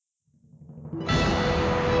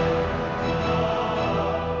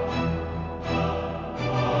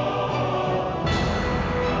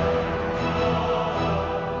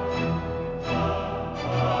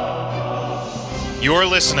You're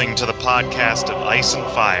listening to the podcast of Ice and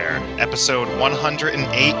Fire, episode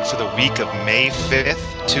 108 for the week of May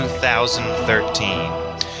 5th,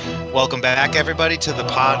 2013. Welcome back, everybody, to the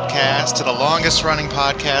podcast, to the longest-running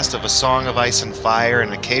podcast of A Song of Ice and Fire,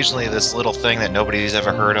 and occasionally this little thing that nobody's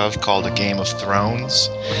ever heard of called A Game of Thrones.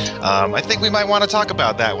 I think we might want to talk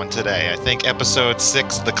about that one today. I think episode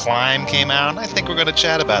 6, The Climb, came out, and I think we're going to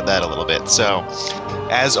chat about that a little bit. So,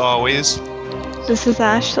 as always... This is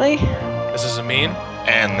Ashley. This is Amin.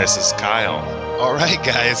 And this is Kyle. All right,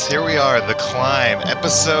 guys, here we are, The Climb,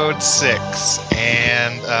 episode 6.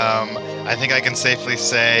 And I think I can safely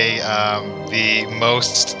say the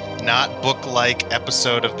most not book-like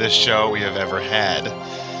episode of this show we have ever had.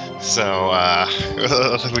 So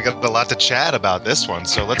we got a lot to chat about this one.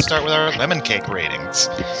 So let's start with our lemon cake ratings.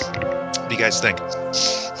 What do you guys think?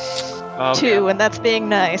 2, and that's being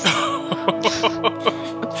nice.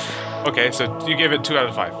 Okay, so you gave it 2 out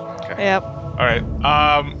of 5. Okay. Yep. All right.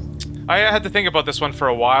 I had to think about this one for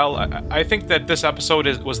a while. I think that this episode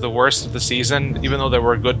was the worst of the season, even though there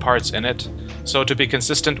were good parts in it. So to be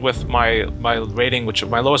consistent with my rating, which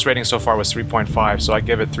my lowest rating so far was 3.5, so I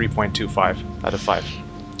give it 3.25 out of 5.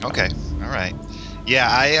 Okay. All right.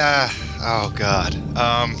 Yeah, oh God.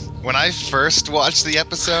 When I first watched the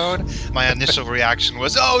episode, my initial reaction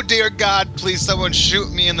was, oh dear God, please someone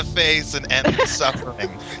shoot me in the face and end the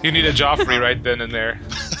suffering. You need a Joffrey right then and there.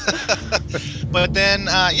 But then,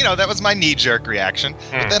 that was my knee-jerk reaction.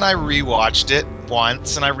 But then I rewatched it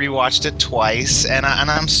once, and I rewatched it twice, and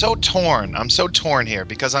I'm so torn. I'm so torn here,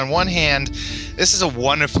 because on one hand, this is a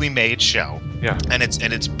wonderfully made show. Yeah. And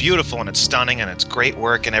it's beautiful, and it's stunning, and it's great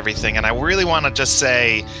work and everything. And I really want to just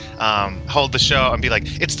say, hold the show and be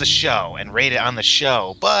like, it's the show, and rate it on the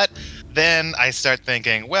show. But then I start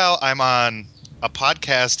thinking, well, I'm on a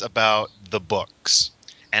podcast about the books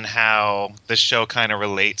and how the show kind of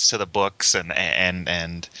relates to the books, and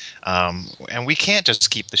we can't just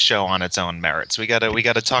keep the show on its own merits. We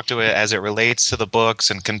gotta talk to it as it relates to the books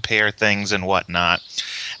and compare things and whatnot.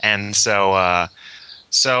 And so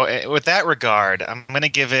with that regard, I'm gonna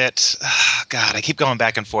give it. God, I keep going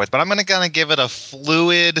back and forth, but I'm gonna give it a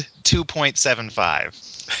fluid 2.75.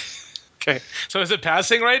 Okay. So is it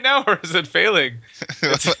passing right now, or is it failing?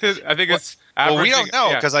 I think it's averaging. Well, we don't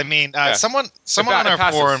know, because someone on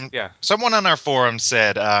our forum, someone on our forum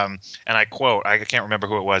said, and I quote, I can't remember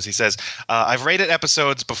who it was. He says, "I've rated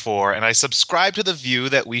episodes before, and I subscribe to the view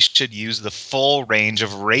that we should use the full range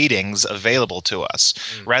of ratings available to us,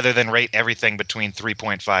 rather than rate everything between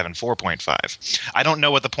 3.5 and 4.5. I don't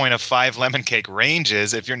know what the point of 5 lemon cake range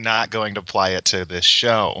is if you're not going to apply it to this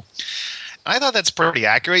show." I thought that's pretty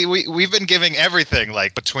accurate. We've been giving everything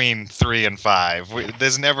like between 3 and 5.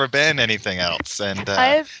 There's never been anything else. And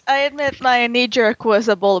I admit my knee jerk was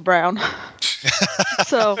a bowl of brown.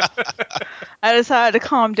 So I decided to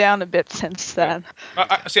calm down a bit since then.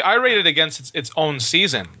 I rate it against its own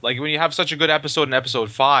season. Like when you have such a good episode in episode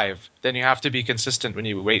 5, then you have to be consistent when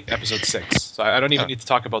you rate episode 6. So I don't even need to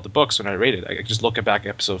talk about the books when I rate it. I can just look back at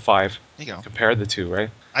episode 5. There you go. Compare the two, right?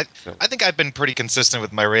 I think I've been pretty consistent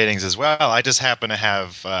with my ratings as well. I just happen to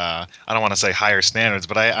have, I don't want to say higher standards,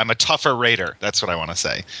 but I'm a tougher rater. That's what I want to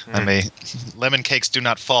say. Lemon cakes do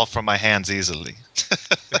not fall from my hands easily.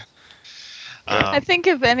 I think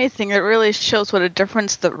if anything, it really shows what a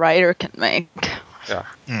difference the writer can make. Yeah.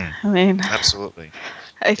 I mean, absolutely.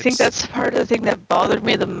 I think that's part of the thing that bothered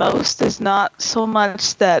me the most is not so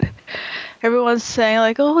much that everyone's saying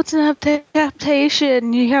like, oh, it's an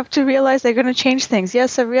adaptation. You have to realize they're going to change things.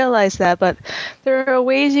 Yes, I realize that, but there are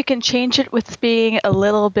ways you can change it with being a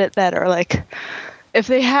little bit better. Like, if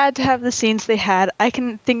they had to have the scenes they had, I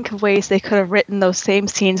can think of ways they could have written those same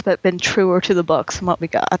scenes but been truer to the books and what we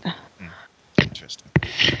got. Interesting.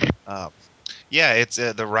 Yeah, it's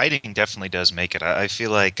the writing definitely does make it. I feel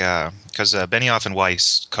like because Benioff and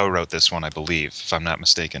Weiss co-wrote this one, I believe, if I'm not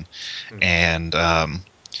mistaken, and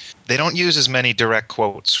they don't use as many direct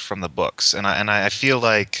quotes from the books, and I feel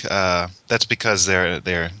like that's because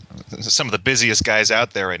they're some of the busiest guys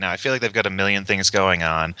out there right now. I feel like they've got a million things going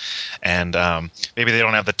on, and maybe they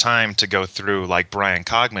don't have the time to go through like Brian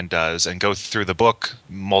Cogman does and go through the book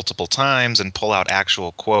multiple times and pull out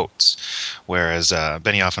actual quotes. Whereas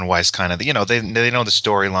Benioff and Weiss kind of, they know the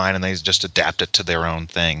storyline and they just adapt it to their own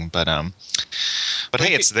thing. But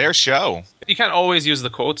hey, it's their show. You can't always use the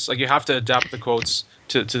quotes. Like you have to adapt the quotes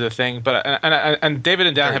to the thing. But and David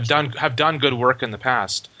and Dan have done good work in the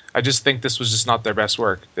past. I just think this was just not their best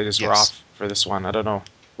work. They just were off for this one. I don't know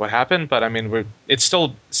what happened, but I mean, it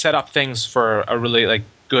still set up things for a really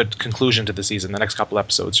good conclusion to the season. The next couple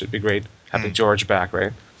episodes should be great. Having George back,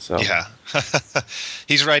 right? So yeah,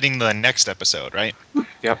 he's writing the next episode, right?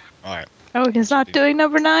 Yep. All right. Oh, he's not doing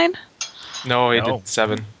number 9? No, he No. did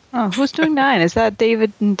 7. Oh, who's doing 9? Is that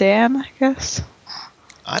David and Dan, I guess?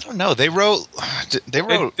 I don't know. They wrote.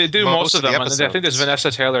 They do most of them, the and I think there's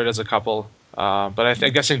Vanessa Taylor does a couple. But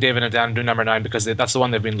I'm guessing David and Dan do number 9 because that's the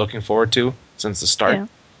one they've been looking forward to since the start. Yeah.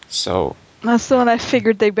 So That's the one I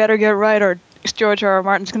figured they better get right, or George R. R.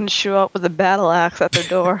 Martin's going to show up with a battle axe at their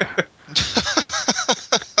door.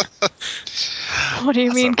 What do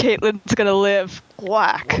you mean Caitlyn's going to live?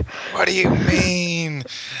 Whack. What do you mean?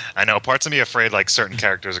 I know. Parts of me are afraid like certain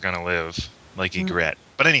characters are gonna live, like Ygritte.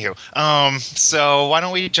 But anywho, so why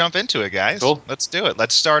don't we jump into it, guys? Cool. Let's do it.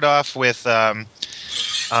 Let's start off with one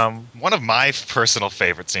of my personal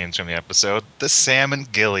favorite scenes from the episode, the Sam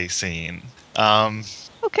and Gilly scene.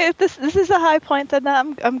 Okay, if this is a high point, then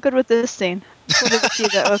I'm good with this scene. It's one of the few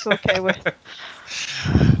that I was okay with.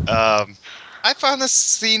 I found this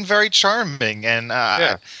scene very charming, and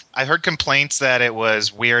Yeah. I heard complaints that it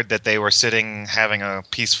was weird that they were sitting having a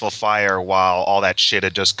peaceful fire while all that shit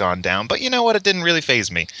had just gone down. But you know what? It didn't really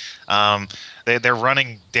faze me. They're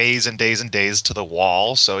running days and days and days to the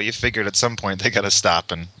wall, so you figured at some point they got to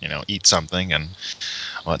stop and eat something and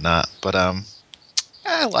whatnot. But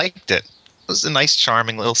I liked it. It was a nice,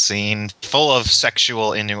 charming little scene, full of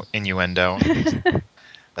sexual innuendo.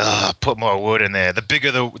 Put more wood in there. The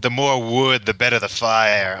bigger the more wood, the better the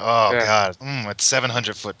fire. Oh Yeah. God, it's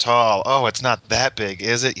 700 foot tall. Oh, it's not that big,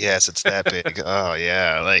 is it? Yes, it's that big. Oh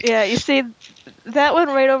yeah, like Yeah, you see, that went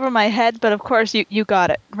right over my head, but of course you got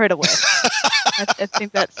it right away. I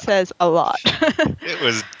think that says a lot. it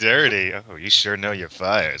was dirty. Oh, you sure know your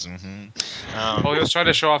fires. Well, he was trying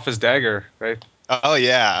to show off his dagger, right? Oh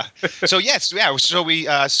yeah. So yes, yeah. So we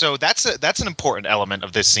so that's an important element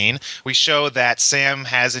of this scene. We show that Sam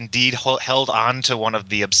has indeed held on to one of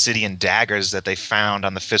the obsidian daggers that they found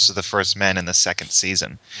on the fists of the first men in the second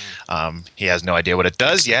season. He has no idea what it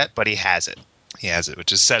does yet, but he has it. He has it,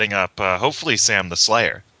 which is setting up hopefully Sam the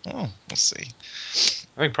Slayer. Oh, we'll see.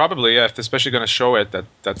 I think probably, yeah. If they're especially going to show it,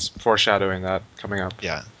 that's foreshadowing that coming up.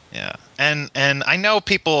 Yeah, yeah. And I know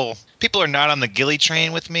people are not on the Gilly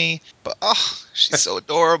train with me, but she's so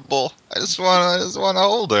adorable. I just want to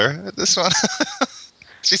hold her. I just want.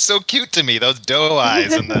 She's so cute to me. Those doe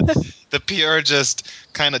eyes and the pure, just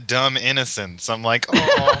kind of dumb innocence. I'm like,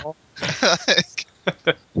 oh.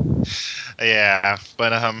 Yeah,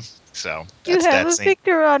 but so You that's have that a scene.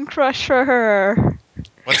 Victoron crush for her.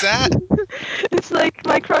 What's that? It's like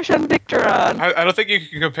my crush on Victoron. I don't think you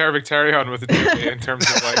can compare Victarion with Gilly in terms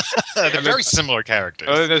of like. They're very similar characters.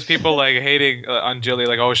 I think there's people like hating on Gilly,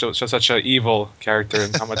 like, oh, she's such an evil character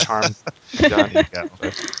and how much harm done. There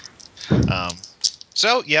you go.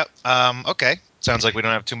 So, yep. Okay. Sounds like we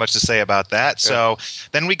don't have too much to say about that. So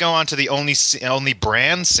then we go on to the only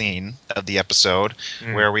Bran scene of the episode,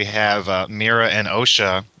 where we have Mira and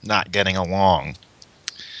Osha not getting along.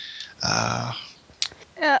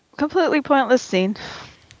 Yeah, completely pointless scene.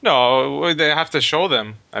 No, they have to show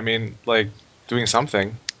them. I mean, like doing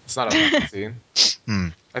something. It's not a bad scene.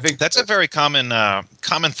 I think that's a very common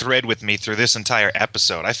thread with me through this entire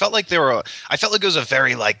episode. I felt like it was a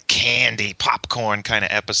very like candy popcorn kind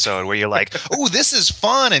of episode where you're like, "Oh, this is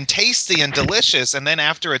fun and tasty and delicious," and then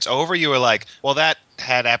after it's over, you were like, "Well, that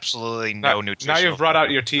had absolutely no nutrition." Now you've brought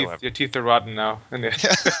out your teeth. Your teeth are rotten now. Not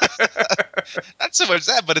so much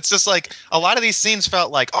that, but it's just like a lot of these scenes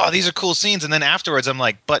felt like, "Oh, these are cool scenes," and then afterwards, I'm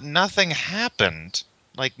like, "But nothing happened."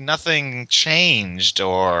 Like nothing changed,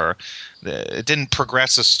 or it didn't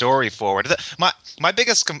progress a story forward. My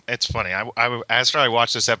biggest, it's funny. After I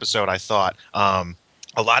watched this episode, I thought a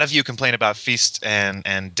lot of you complain about Feast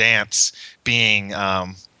and Dance being,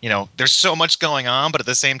 there's so much going on, but at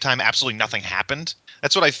the same time, absolutely nothing happened.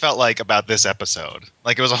 That's what I felt like about this episode.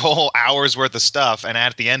 Like it was a whole hour's worth of stuff, and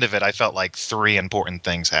at the end of it, I felt like 3 important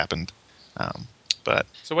things happened. But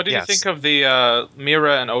so, what did you think of the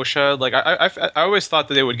Mira and Osha? Like, I always thought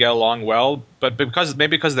that they would get along well, but because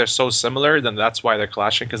they're so similar, then that's why they're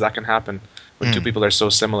clashing. Because that can happen when two people are so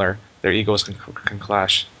similar, their egos can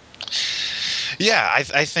clash. Yeah,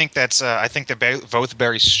 I think that's I think they're both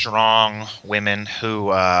very strong women who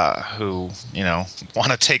want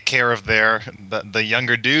to take care of the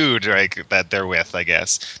younger dude that they're with. I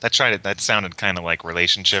guess that sounded kind of like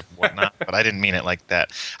relationship whatnot, but I didn't mean it like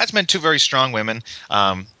that. I just meant two very strong women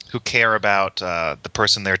who care about the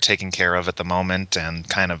person they're taking care of at the moment and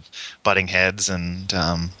kind of butting heads and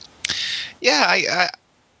yeah,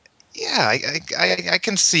 I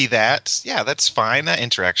can see that. Yeah, that's fine. That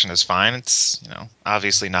interaction is fine. It's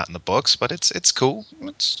obviously not in the books, but it's cool.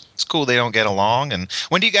 It's cool they don't get along. And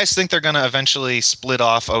when do you guys think they're gonna eventually split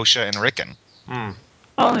off Osha and Rickon? I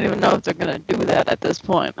don't even know if they're gonna do that at this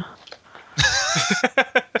point.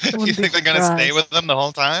 You think they're gonna stay with them the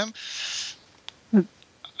whole time?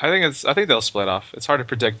 I think they'll split off. It's hard to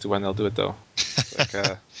predict when they'll do it though.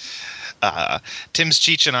 Tim's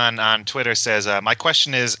Cheechin on Twitter says, my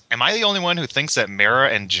question is, am I the only one who thinks that Mara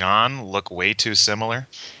and John look way too similar?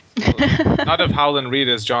 Not if Howland Reed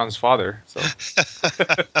is John's father. So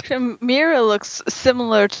Mira looks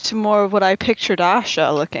similar to more of what I pictured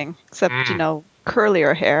Asha looking, except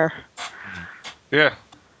curlier hair. Yeah.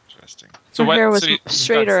 Interesting. So her hair was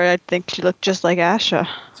straighter. I think she looked just like Asha.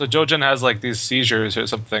 So Jojen has like these seizures or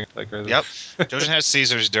something. Yep. Jojen has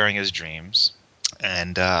seizures during his dreams,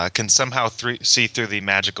 and can somehow see through the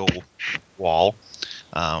magical wall.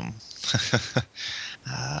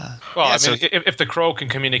 If the crow can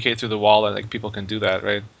communicate through the wall, then people can do that,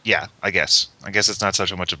 right? Yeah, I guess it's not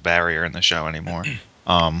such a much a barrier in the show anymore.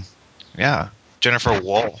 Yeah. Jennifer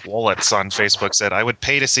Wolitz on Facebook said, I would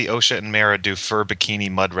pay to see Osha and Mara do fur bikini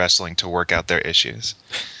mud wrestling to work out their issues.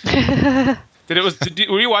 Were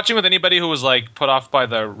you watching with anybody who was like put off by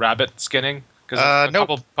the rabbit skinning? Because nope.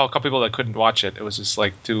 a couple people that couldn't watch it. It was just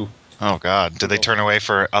like too. Oh God! Did they turn away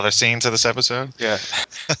for other scenes of this episode? Yeah.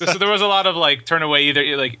 So there was a lot of like turn away,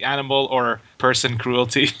 either like animal or person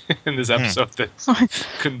cruelty in this episode that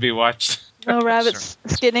couldn't be watched. No rabbits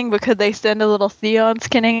skinning, but could they send a little Theon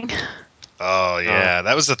skinning? Oh yeah,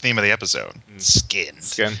 that was the theme of the episode. Skin.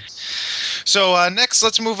 So next,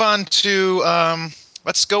 let's move on to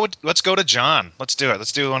let's go to John. Let's do it.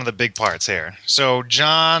 Let's do one of the big parts here. So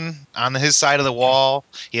John, on his side of the wall,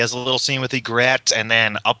 he has a little scene with Ygritte, and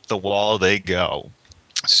then up the wall they go.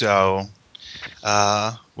 So,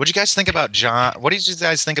 what did you guys think about John? What did you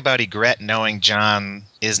guys think about Ygritte knowing John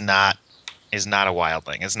is not a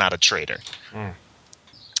wildling, is not a traitor?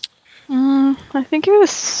 I think it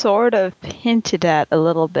was sort of hinted at a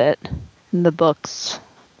little bit in the books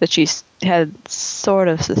that she had sort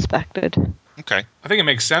of suspected. Okay. I think it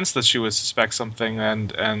makes sense that she would suspect something,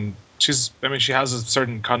 and she has a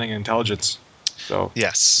certain cunning intelligence. So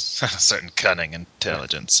yes, a certain cunning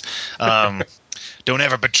intelligence. Don't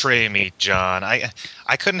ever betray me, John. I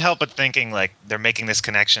couldn't help but thinking like they're making this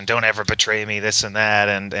connection. Don't ever betray me, this and that,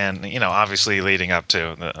 and obviously leading up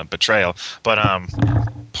to the betrayal. But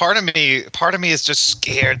part of me is just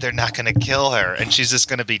scared they're not going to kill her, and she's just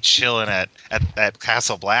going to be chilling at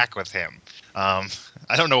Castle Black with him. I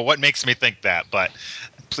don't know what makes me think that, but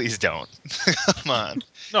please don't. Come on.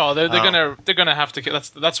 No, they're gonna have to.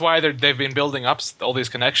 That's why they've been building up all these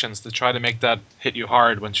connections to try to make that hit you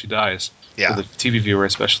hard when she dies. Yeah, for the TV viewer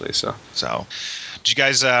especially. So, did you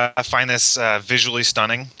guys find this visually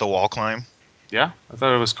stunning? The wall climb. Yeah, I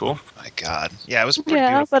thought it was cool. My God, yeah, it was pretty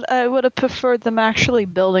beautiful. But I would have preferred them actually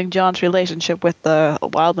building John's relationship with the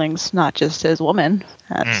wildlings, not just his woman.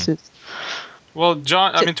 Well,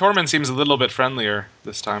 Tormund seems a little bit friendlier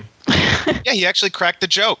this time. Yeah, he actually cracked the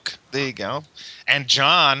joke. There you go. And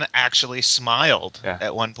John actually smiled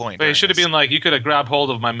at one point. But he should have been like, you could have grabbed hold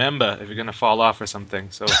of my member if you're going to fall off or something.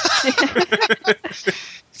 So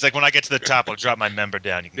It's like, when I get to the top, I'll drop my member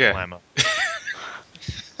down. You can climb up.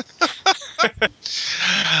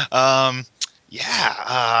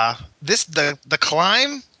 The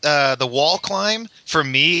climb, the wall climb, for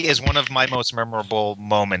me is one of my most memorable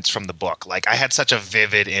moments from the book. Like, I had such a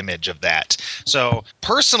vivid image of that. So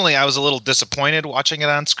personally, I was a little disappointed watching it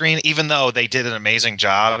on screen, even though they did an amazing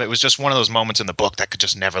job. It was just one of those moments in the book that could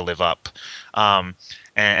just never live up. And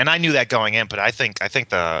I knew that going in, but I think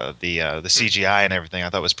the CGI and everything I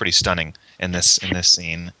thought was pretty stunning in this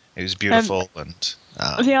scene. It was beautiful and.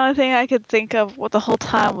 The only thing I could think of the whole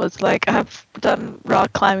time was like, I've done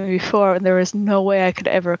rock climbing before, and there was no way I could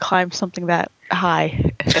ever climb something that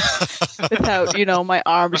high without, my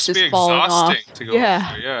arms just falling off. To go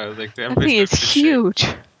like that thing is huge.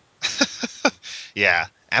 Yeah,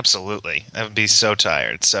 absolutely. I would be so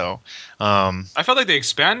tired. So, I felt like they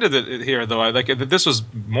expanded it here, though. This was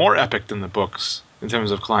more epic than the books in terms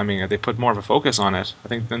of climbing it. They put more of a focus on it. I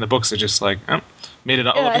think in the books they just like made it.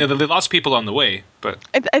 They lost people on the way, but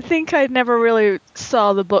I think I never really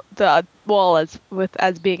saw the wall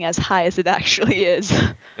as being as high as it actually is.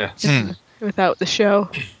 Yeah. Without the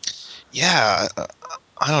show. Yeah,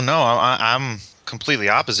 I don't know. I'm completely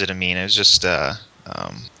opposite. I mean, it was just.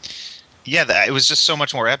 It was just so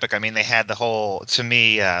much more epic. I mean, they had the whole, to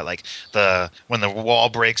me, when the wall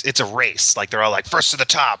breaks, it's a race. Like, they're all like first to the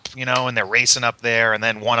top, and they're racing up there, and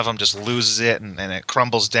then one of them just loses it and it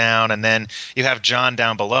crumbles down, and then you have John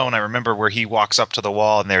down below, and I remember where he walks up to the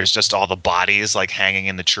wall and there's just all the bodies like hanging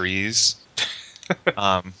in the trees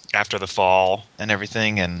after the fall and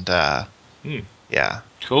everything, and yeah.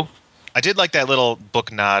 Cool. I did like that little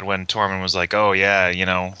book nod when Tormund was like, "Oh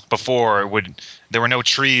yeah, before there were no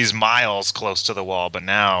trees miles close to the wall, but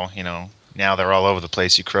now, now they're all over the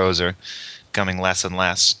place. You crows are coming less and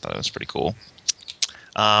less." Thought it was pretty cool.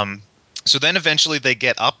 So then eventually they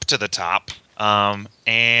get up to the top, and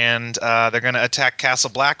they're going to attack Castle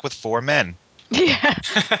Black with 4 men. Yeah.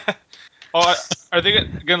 Oh, are they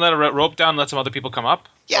going to let a rope down and let some other people come up?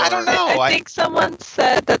 Yeah, I don't know. I think someone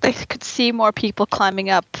said that they could see more people climbing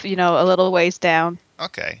up, a little ways down.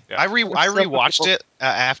 Okay. Yeah. I rewatched it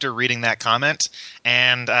after reading that comment,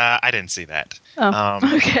 and I didn't see that. Oh,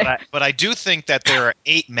 okay. But I do think that there are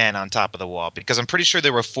 8 men on top of the wall, because I'm pretty sure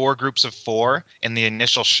there were 4 groups of 4 in the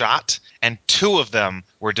initial shot, and 2 of them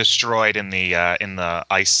were destroyed in the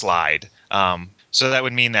ice slide. So that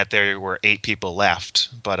would mean that there were 8 people left,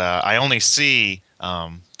 but I only see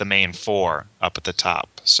the main 4 up at the top.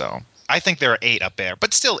 So I think there are 8 up there,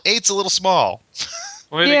 but still, 8's a little small.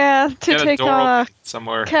 Well, Yeah, to get a take door on a open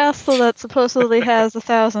somewhere. castle that supposedly has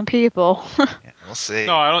 1,000 people. Yeah, we'll see.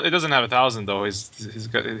 No, I don't. It doesn't have 1,000 though.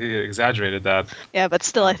 He exaggerated that. Yeah, but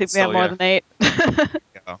still, I think we have Still, more yeah. than 8.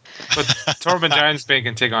 Yeah. But Tormund Giantsbane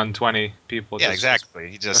can take on 20 people. Yeah,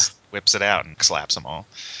 exactly. He just whips it out and slaps them all.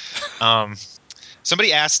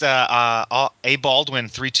 Somebody asked, A Baldwin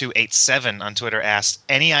 3287 on Twitter asked,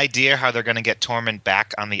 any idea how they're going to get Tormund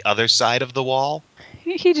back on the other side of the wall?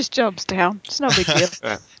 He just jumps down. It's no big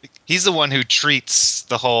deal. He's the one who treats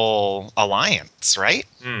the whole alliance, right?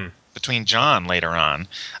 Hmm. Between Jon later on.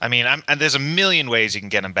 I mean, and there's a million ways you can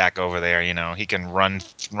get him back over there. He can run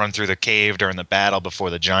through the cave during the battle before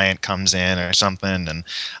the giant comes in or something. And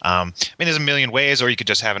I mean, there's a million ways, or you could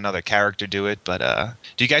just have another character do it. But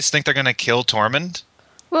do you guys think they're gonna kill Tormund?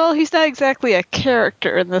 Well, he's not exactly a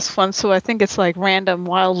character in this one, so I think it's like random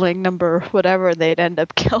wildling number whatever they'd end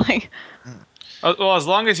up killing. Well, as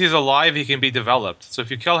long as he's alive, he can be developed. So if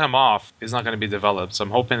you kill him off, he's not going to be developed. So I'm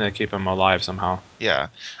hoping they keep him alive somehow. Yeah,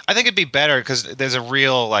 I think it'd be better because there's a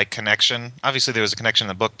real connection. Obviously, there was a connection in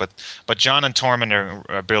the book, but Jon and Tormund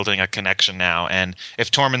are building a connection now. And if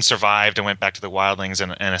Tormund survived and went back to the Wildlings,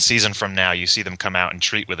 and a season from now you see them come out and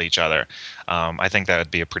treat with each other, I think that would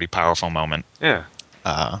be a pretty powerful moment. Yeah.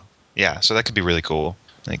 Yeah, so that could be really cool.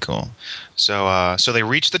 Really cool. So they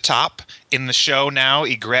reach the top. In the show now,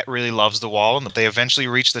 Ygritte really loves the wall, and they eventually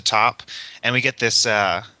reach the top, and we get this,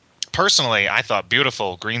 personally, I thought,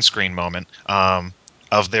 beautiful green screen moment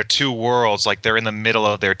of their 2 worlds. Like, they're in the middle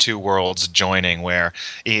of their 2 worlds joining, where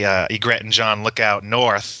Ygritte and Jon look out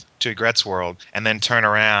north to Ygritte's world, and then turn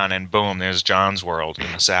around, and boom, there's Jon's world in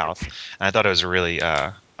the south. And I thought it was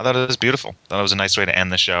I thought it was beautiful. I thought it was a nice way to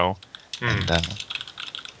end the show. And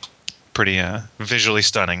pretty visually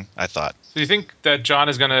stunning, I thought. So you think that Jon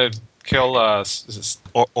is going to kill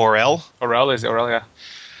Orell? Orell? Is it Orell? Yeah.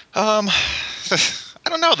 I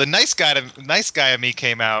don't know. The nice guy of me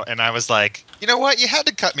came out, and I was like, you know what? You had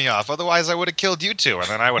to cut me off, otherwise I would have killed you too, and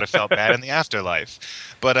then I would have felt bad in the afterlife.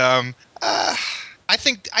 But I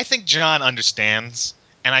think Jon understands,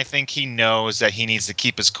 and I think he knows that he needs to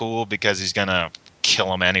keep his cool because he's gonna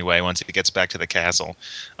kill him anyway once he gets back to the castle.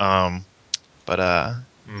 But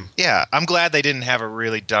yeah, I'm glad they didn't have a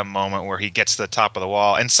really dumb moment where he gets to the top of the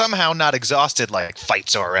wall and somehow, not exhausted,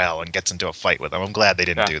 fights Orell and gets into a fight with him. I'm glad they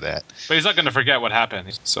didn't do that. But he's not going to forget what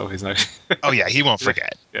happened, so he's not. Oh yeah, he won't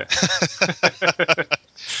forget. Yeah.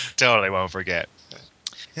 Totally won't forget.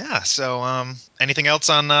 Yeah. So, anything else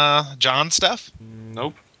on Jon stuff?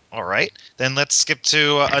 Nope. All right, then let's skip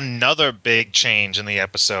to another big change in the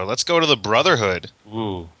episode. Let's go to the Brotherhood.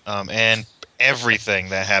 Ooh. And everything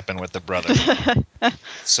that happened with the Brotherhood.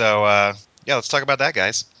 So, yeah, let's talk about that,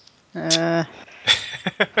 guys. All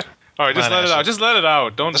right, just let it out. Just let it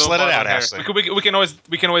out. Don't let it out, here. Ashley. We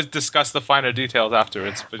can always discuss the finer details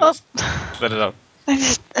afterwards. But just let it out.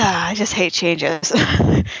 I just hate changes.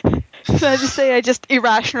 Can I just say I just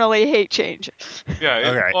irrationally hate changes? Yeah.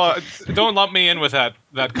 Okay. Well, don't lump me in with that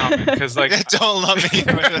comment because don't lump me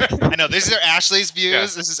in with it. I know these are Ashley's views. Yeah.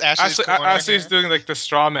 This is Ashley's corner. Ashley's doing the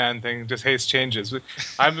straw man thing. Just hates changes.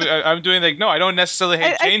 I'm doing no. I don't necessarily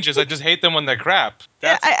hate changes. I just hate them when they're crap.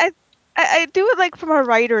 I do it from a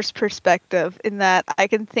writer's perspective, in that I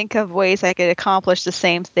can think of ways I could accomplish the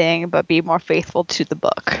same thing but be more faithful to the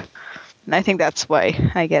book. And I think that's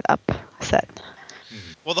why I get upset.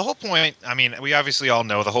 Well, the whole point, I mean, we obviously all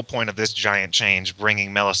know the whole point of this giant change,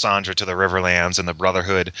 bringing Melisandre to the Riverlands and the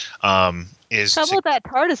Brotherhood, is... How about that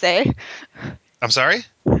TARDIS, eh? I'm sorry?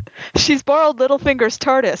 She's borrowed Littlefinger's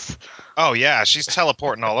TARDIS. Oh, yeah, she's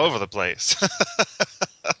teleporting all over the place.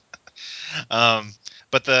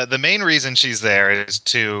 But the main reason she's there is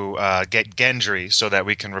to get Gendry so that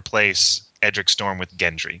we can replace Edric Storm with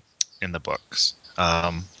Gendry in the books.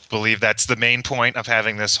 Believe that's the main point of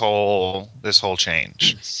having this whole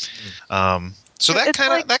change. So that It's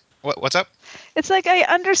kind of like, that what's up? it's like I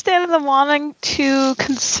understand them wanting to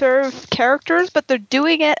conserve characters, but they're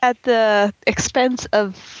doing it at the expense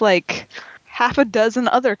of like half a dozen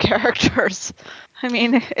other characters. I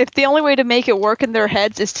mean, if the only way to make it work in their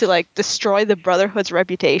heads is to like destroy the Brotherhood's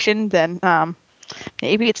reputation, then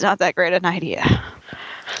maybe it's not that great an idea.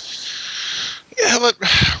 Yeah, but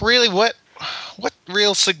really, what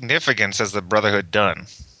real significance has the Brotherhood done?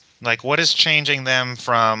 Like, what is changing them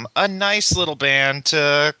from a nice little band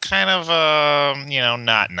to kind of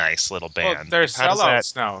not nice little Well, band? they're Like, how does that?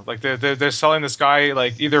 sellouts now. Like they're selling this guy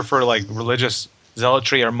like either for like religious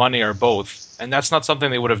zealotry or money or both, and that's not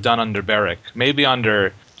something they would have done under Beric. Maybe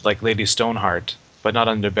under like Lady Stoneheart, but not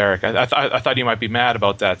under Beric. I thought you might be mad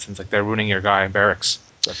about that since like they're ruining your guy Beric's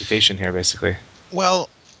reputation here, basically. Well,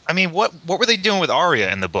 I mean, what were they doing with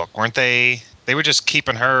Arya in the book? Weren't they? They were just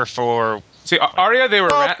keeping her for. See, Arya, Well, they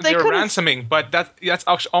they were could have ransoming, but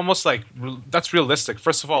that's almost like that's realistic.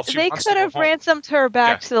 First of all, she they wants to could go have home. ransomed her Yeah,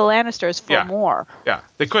 back to the Lannisters for yeah. more. Yeah,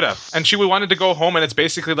 they could have, and she wanted to go home, and it's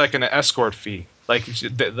basically like an escort fee. Like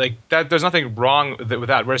that. There's nothing wrong with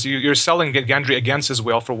that. Whereas you're selling Gendry against his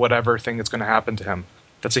will for whatever thing that's going to happen to him.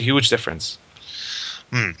 That's a huge difference.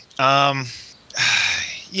 Hmm. Um.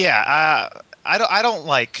 Yeah. I don't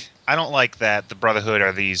like that the Brotherhood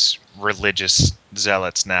are these religious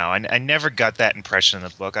zealots now. I never got that impression in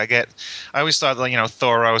the book. I always thought like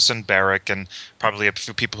Thoros and Beric and probably a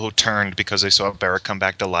few people who turned because they saw Beric come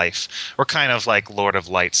back to life were kind of like Lord of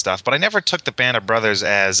Light stuff. But I never took the Band of Brothers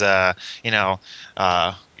as you know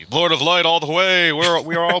uh, Lord of Light all the way.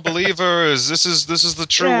 We are all believers. This is the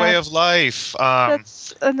true way Yeah, of life.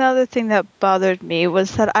 that's another thing that bothered me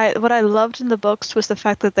was that what I loved in the books was the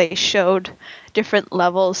fact that they showed different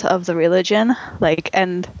levels of the religion, like,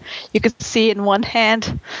 and you could see in one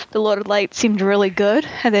hand the Lord of Light seemed really good,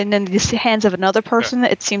 and then in the hands of another person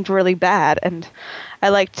it seemed really bad. And I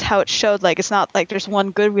liked how it showed like it's not like there's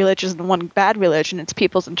one good religion and one bad religion, it's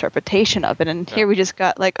people's interpretation of it. And here we just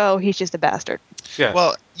got like, oh, he's just a bastard. Yeah.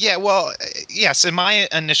 Well, yeah, well, yes. In my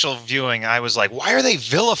initial viewing, I was like, "Why are they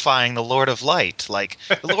vilifying the Lord of Light?" Like,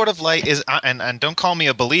 the Lord of Light is, and don't call me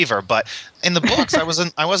a believer, but in the books, I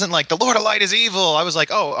wasn't like the Lord of Light is evil. I was like,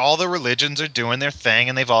 oh, all the religions are doing their thing,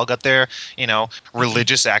 and they've all got their,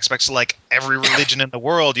 religious aspects. Like every religion in the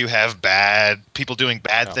world, you have bad people doing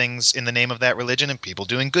bad things in the name of that religion, and people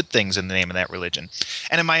doing good things in the name of that religion.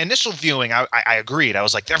 And in my initial viewing, I agreed. I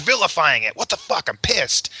was like, they're vilifying it. What the fuck? I'm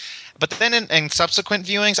pissed. But then in subsequent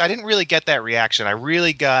viewings, I didn't really get that reaction. I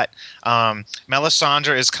really got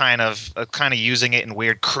Melisandre is kind of using it in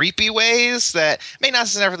weird, creepy ways that may not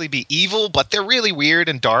necessarily be evil, but they're really weird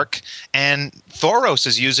and dark. And Thoros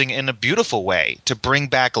is using it in a beautiful way to bring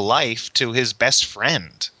back life to his best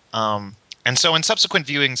friend. And so in subsequent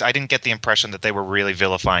viewings, I didn't get the impression that they were really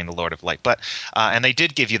vilifying the Lord of Light. But and they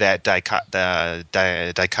did give you that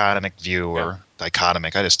dichotomic view or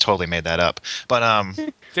dichotomic. I just totally made that up. But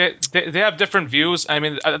They have different views. I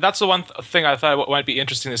mean, that's the one thing I thought might be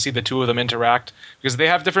interesting to see the two of them interact because they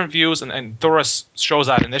have different views, and Thoros shows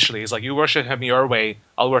that initially. He's like, "You worship him your way,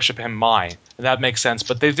 I'll worship him mine," and that makes sense.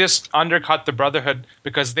 But they just undercut the Brotherhood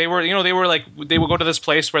because they were, they were like they would go to this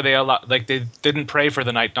place where they didn't pray for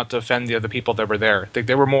the night, not to offend the other people that were there.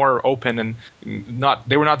 They were more open and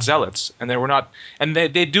they were not zealots, and they were not, and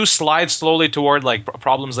they do slide slowly toward like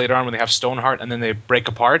problems later on when they have Stoneheart, and then they break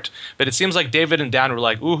apart. But it seems like David and Dan were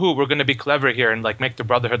like, "Ooh, we're going to be clever here and like make the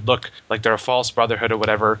Brotherhood look like they're a false Brotherhood or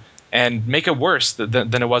whatever, and make it worse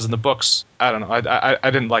than it was in the books." I don't know.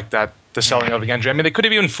 I didn't like that the selling of Gendry. I mean, they could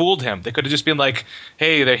have even fooled him. They could have just been like,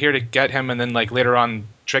 "Hey, they're here to get him," and then like later on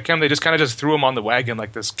trick him. They just kind of just threw him on the wagon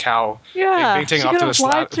like this cow. Yeah, Being taken she off could to the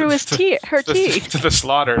have lied through his her teeth. to the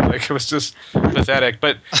slaughter. Like it was just pathetic.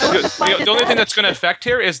 But the only thing that's going to affect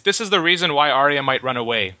here is this is the reason why Arya might run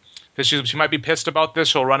away. Because she might be pissed about this,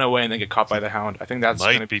 she'll run away and then get caught by the Hound. I think that's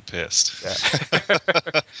might be pissed. Yeah.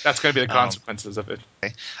 That's going to be the consequences of it.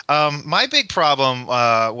 My big problem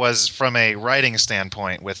was from a writing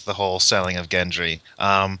standpoint with the whole selling of Gendry.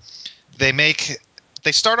 They make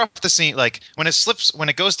they start off the scene like when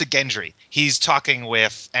it goes to Gendry, he's talking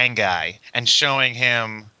with Angai and showing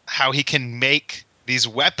him how he can make these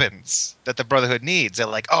weapons that the Brotherhood needs. They're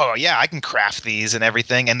like, oh yeah, I can craft these and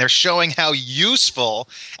everything, and they're showing how useful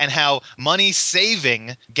and how money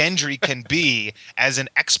saving Gendry can be as an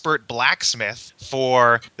expert blacksmith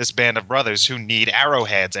for this band of brothers who need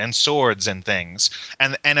arrowheads and swords and things.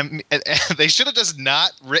 And they should have just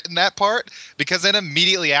not written that part, because then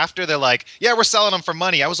immediately after they're like, yeah, we're selling them for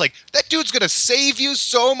money. I was like, that dude's gonna save you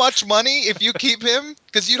so much money if you keep him,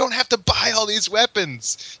 because you don't have to buy all these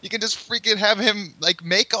weapons. You can just freaking have him like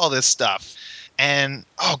make all this stuff. And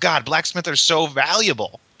oh god, blacksmiths are so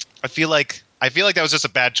valuable. I feel like that was just a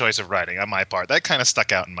bad choice of writing on my part. That kind of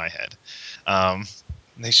stuck out in my head.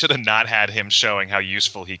 They should have not had him showing how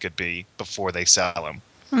useful he could be before they sell him.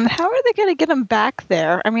 And how are they going to get him back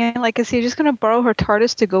there? I mean, like, is he just going to borrow her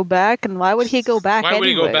TARDIS to go back? And why would he go back Why would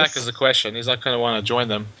he go anyways? back is the question. He's not going to want to join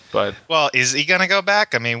them. But well, is he going to go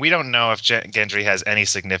back? I mean, we don't know if Gendry has any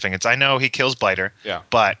significance. I know he kills Biter. Yeah.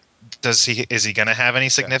 But is he going to have any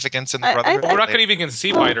significance in the Brotherhood? We're not going to even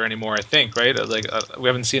see Biter anymore, I think, right? Like, we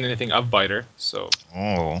haven't seen anything of Biter, so.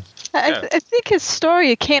 Oh. I think his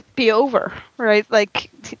story can't be over, right? Like,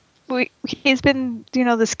 he's been,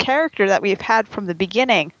 this character that we've had from the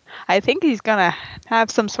beginning. I think he's going to have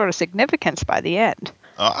some sort of significance by the end.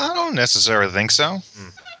 I don't necessarily think so.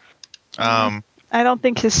 I don't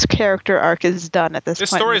think his character arc is done at this point.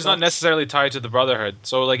 His story is not necessarily tied to the Brotherhood.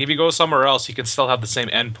 So, like, if you go somewhere else, he can still have the same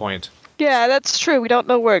end point. Yeah, that's true. We don't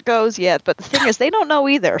know where it goes yet, but the thing is, they don't know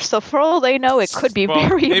either. So for all they know, it could be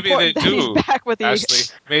very important that he's back with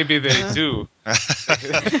Ashley, maybe they do.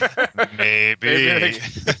 Maybe.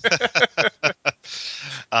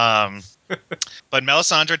 But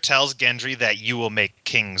Melisandre tells Gendry that you will make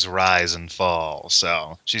kings rise and fall.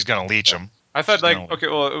 So she's going to leech him. I thought,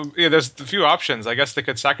 there's a few options. I guess they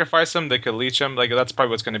could sacrifice him. They could leech him. Like, that's probably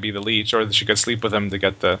what's going to be the leech. Or she could sleep with him to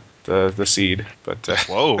get the seed. But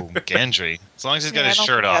whoa, Gendry. As long as he's got his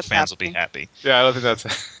shirt off, fans will be happy. Yeah, I don't think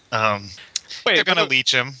that's... They're going to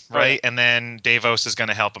leech him, right? And then Davos is going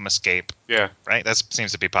to help him escape. Yeah. Right? That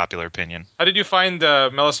seems to be popular opinion. How did you find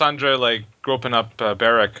Melisandre, like, groping up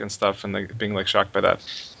Beric and stuff and like, being, like, shocked by that?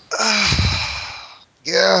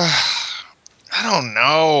 Yeah. I don't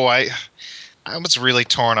know. I was really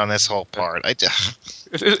torn on this whole part.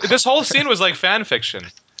 This whole scene was like fan fiction,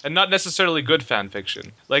 and not necessarily good fan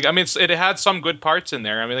fiction. Like, I mean, it had some good parts in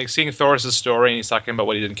there. I mean, like seeing Thoros' story and he's talking about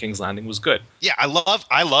what he did in King's Landing was good. Yeah, I love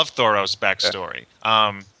Thoros' backstory.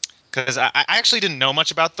 Because I actually didn't know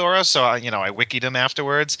much about Thoros, so I wikied him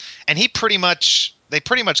afterwards, and they pretty much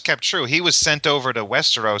kept true. He was sent over to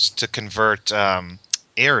Westeros to convert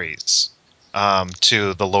Aerys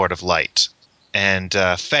to the Lord of Light, and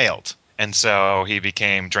failed. And so he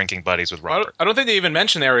became drinking buddies with Robert. I don't think they even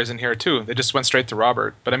mentioned Aerys in here, too. They just went straight to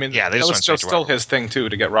Robert. But I mean, yeah, that was still his thing, too,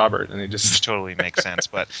 to get Robert. And he just totally makes sense.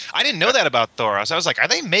 But I didn't know that about Thoros. I was like, are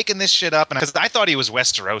they making this shit up? Because I thought he was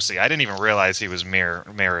Westerosi. I didn't even realize he was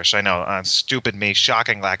Myrish. I know, stupid me,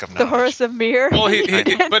 shocking lack of knowledge. Thoros of Myr. Well, he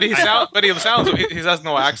has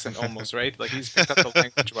no accent almost, right? Like he's picked up the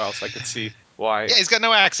language well, so I could see why. Yeah, he's got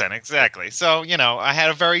no accent, exactly. So, I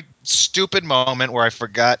had a very stupid moment where I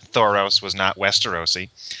forgot Thoros was not Westerosi.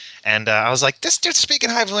 And I was like, this dude's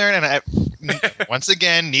speaking High Valyrian. And once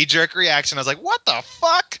again, knee-jerk reaction. I was like, what the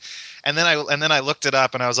fuck? And then I looked it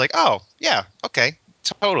up and I was like, oh, yeah, okay,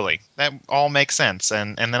 totally. That all makes sense.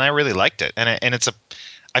 And then I really liked it. And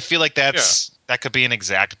I feel like that could be an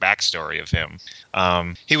exact backstory of him.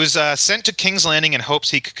 He was sent to King's Landing in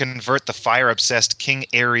hopes he could convert the fire-obsessed King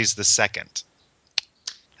Aerys II.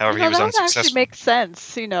 However, he was unsuccessful. That actually makes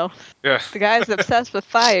sense, Yeah. The guy's obsessed with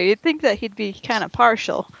fire. You'd think that he'd be kind of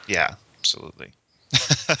partial. Yeah, absolutely.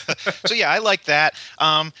 So yeah, I like that.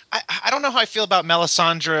 I don't know how I feel about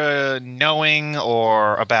Melisandre knowing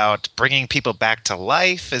or about bringing people back to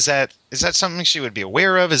life. Is that something she would be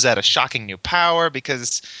aware of? Is that a shocking new power?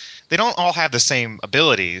 Because they don't all have the same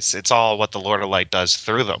abilities. It's all what the Lord of Light does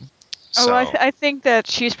through them. So. Oh, I think that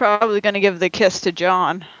she's probably going to give the kiss to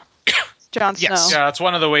Jon. Jon Snow. Yes. Yeah, that's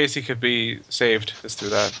one of the ways he could be saved, is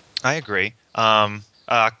through that. I agree.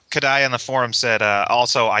 Kadai on the forum said,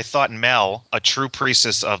 also, I thought Mel, a true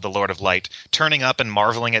priestess of the Lord of Light, turning up and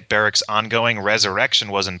marveling at Beric's ongoing resurrection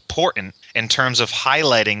was important in terms of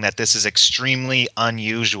highlighting that this is extremely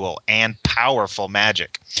unusual and powerful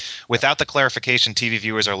magic. Without the clarification, TV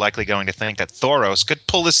viewers are likely going to think that Thoros could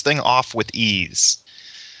pull this thing off with ease.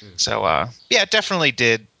 So, yeah, it definitely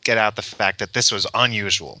did get out the fact that this was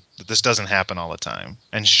unusual, that this doesn't happen all the time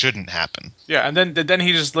and shouldn't happen. Yeah, and then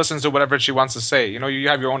he just listens to whatever she wants to say. You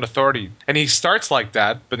have your own authority. And he starts like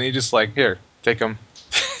that, but then he just like, here, take him.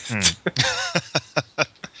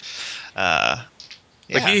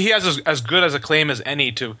 Like he has as good as a claim as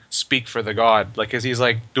any to speak for the god. Like, cause he's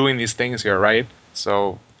like doing these things here, right?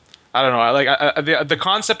 So I don't know. The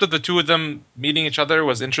concept of the two of them meeting each other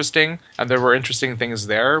was interesting, and there were interesting things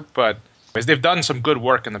there. But they've done some good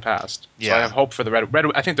work in the past. So I have hope for the red.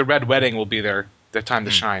 I think the Red Wedding will be their time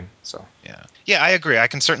to shine. So yeah, I agree. I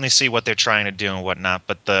can certainly see what they're trying to do and whatnot,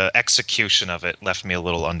 but the execution of it left me a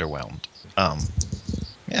little underwhelmed.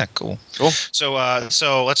 Yeah, cool. So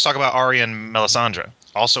let's talk about Arya and Melisandre.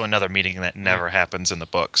 Also, another meeting that never happens in the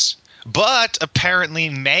books, but apparently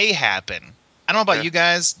may happen. I don't know about you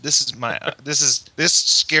guys. This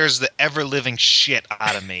scares the ever living shit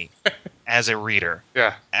out of me as a reader.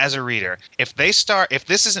 Yeah. As a reader, if this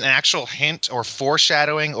is an actual hint or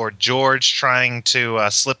foreshadowing or George trying to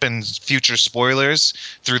slip in future spoilers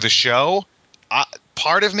through the show,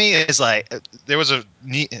 part of me is like,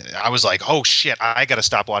 I was like, oh shit, I got to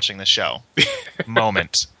stop watching the show.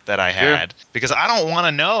 Moment that I had because I don't want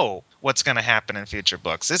to know what's going to happen in future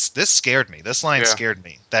books. This scared me. This line scared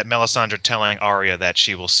me. That Melisandre telling Arya that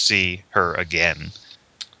she will see her again.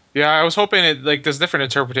 Yeah, I was hoping there's different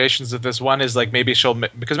interpretations of this. One is like maybe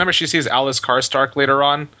because remember she sees Alice Karstark later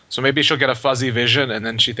on, so maybe she'll get a fuzzy vision and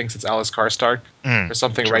then she thinks it's Alice Karstark or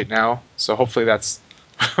something right now. So hopefully that's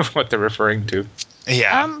what they're referring to.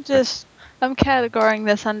 Yeah. I'm categorizing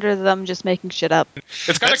this under them just making shit up.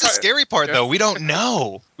 That's the scary part, though. We don't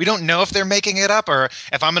know. We don't know if they're making it up or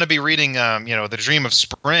if I'm going to be reading, The Dream of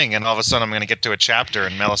Spring, and all of a sudden I'm going to get to a chapter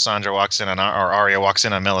and Melisandre walks in or Arya walks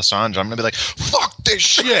in on Melisandre. I'm going to be like, fuck this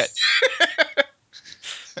shit.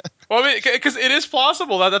 Well, I mean, because it is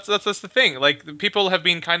plausible. That's the thing. Like, people have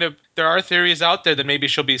been there are theories out there that maybe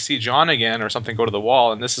she'll see Jon again or something go to the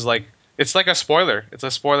wall, and this is like, it's like a spoiler. It's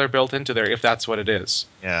a spoiler built into there if that's what it is.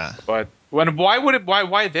 Yeah. But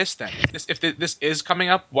why this then? If this is coming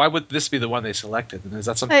up, why would this be the one they selected? And is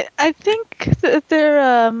that something? I think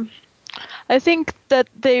that I think that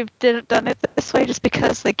they've done it this way just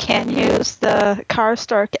because they can use the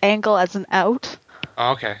Karstark angle as an out.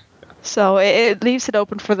 Oh, okay. So it leaves it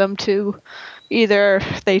open for them to either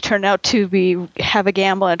they turn out to have a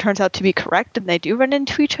gamble and it turns out to be correct and they do run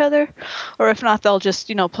into each other, or if not, they'll just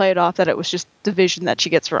play it off that it was just the vision that she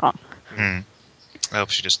gets wrong. I hope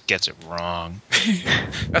she just gets it wrong.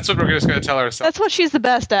 That's what we're just going to tell ourselves. That's what she's the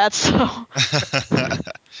best at. So.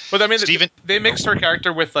 But I mean, they mixed her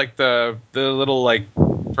character with like the little like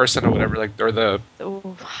person or whatever, like or the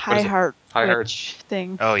High Heart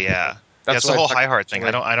thing. Oh yeah. That's the whole High Heart thing.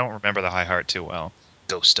 I don't remember the High Heart too well.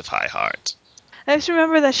 Ghost of High Heart. I just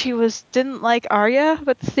remember that she didn't like Arya,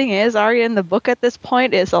 but the thing is, Arya in the book at this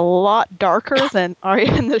point is a lot darker than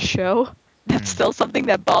Arya in the show. That's still something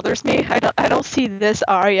that bothers me. I don't see this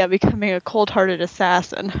Arya becoming a cold-hearted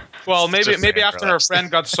assassin. Well, maybe after her friend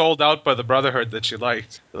got sold out by the Brotherhood that she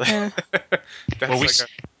liked. Yeah.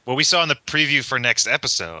 We saw in the preview for next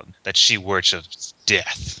episode that she worships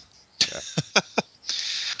death. Yeah.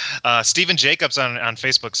 Stephen Jacobs on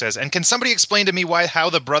Facebook says, and can somebody explain to me how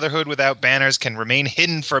the Brotherhood without banners can remain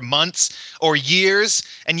hidden for months or years,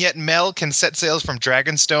 and yet Mel can set sails from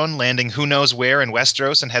Dragonstone, landing who knows where in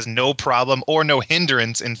Westeros, and has no problem or no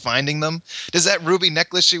hindrance in finding them? Does that ruby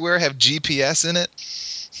necklace she wears have GPS in it?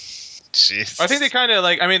 Jeez. I think they kind of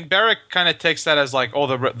Beric kind of takes that as like, oh,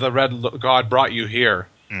 the Red God brought you here.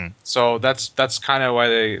 So that's kind of why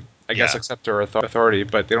they, I guess, accept her authority,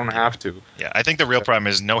 but they don't have to. Yeah, I think the real problem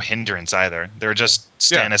is no hindrance either. They're just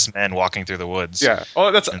Stannis men walking through the woods. Yeah. Oh,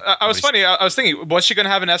 I was thinking, was she going to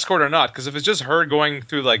have an escort or not? Because if it's just her going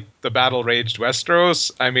through like the battle-raged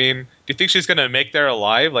Westeros, I mean, do you think she's going to make there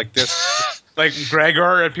alive like this? Like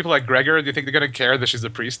Gregor and people like Gregor, do you think they're going to care that she's a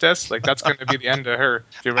priestess? Like, that's going to be the end of her.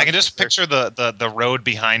 I can just picture the road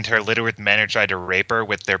behind her littered with men who tried to rape her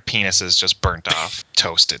with their penises just burnt off,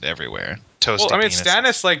 toasted everywhere. Toasted penises.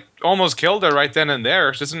 Stannis almost killed her right then and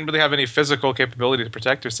there. She doesn't really have any physical capability to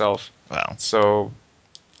protect herself. Well, so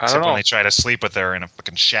I don't know. Except when they try to sleep with her and a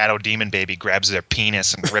fucking shadow demon baby grabs their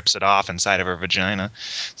penis and rips it off inside of her vagina.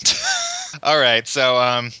 All right, so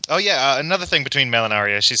another thing between Mel and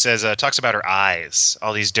Arya, she says talks about her eyes,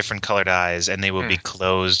 all these different colored eyes, and they will be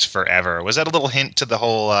closed forever. Was that a little hint to the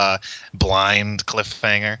whole blind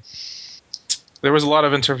cliffhanger? There was a lot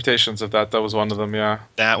of interpretations of that. That was one of them, yeah.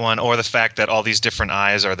 That one, or the fact that all these different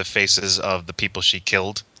eyes are the faces of the people she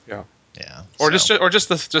killed. Yeah. Yeah. Or just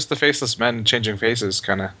the faceless men changing faces,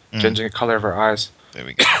 kind of changing the color of her eyes. There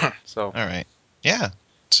we go. So. All right. Yeah.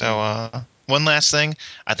 So one last thing,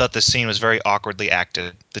 I thought this scene was very awkwardly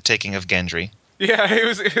acted. The taking of Gendry. Yeah, it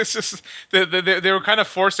was just they were kind of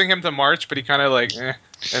forcing him to march, but he kind of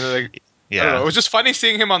and I don't know. Yeah. It was just funny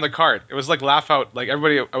seeing him on the cart. It was like laugh out. Like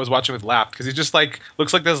everybody I was watching with laughed because he just like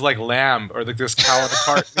looks like this like lamb or like this cow on the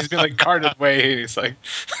cart. He's been like carted away. And he's like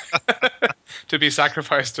to be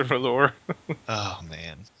sacrificed to R'hllor. Oh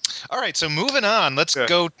man. All right, so moving on, let's Yeah.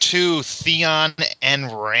 go to Theon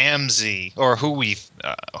and Ramsay, or who we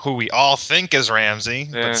all think is Ramsay,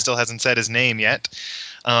 Yeah. but still hasn't said his name yet.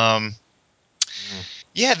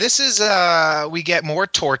 Yeah, this is we get more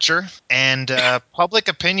torture, and public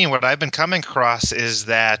opinion. What I've been coming across is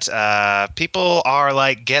that people are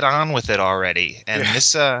like, "Get on with it already," and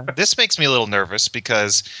this makes me a little nervous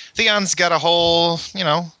because Theon's got a whole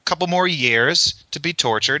couple more years to be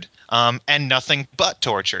tortured, and nothing but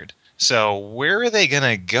tortured. So where are they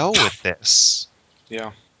gonna go with this?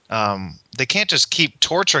 Yeah. They can't just keep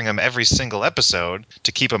torturing him every single episode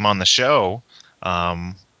to keep him on the show.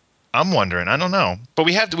 I'm wondering. I don't know, but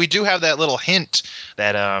we do have that little hint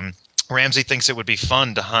that Ramsay thinks it would be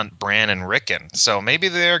fun to hunt Bran and Rickon. So maybe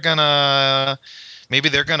they're gonna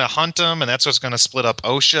hunt them, and that's what's gonna split up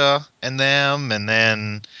Osha and them, and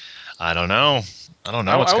then I don't know. I don't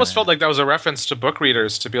know. I almost felt like that was a reference to book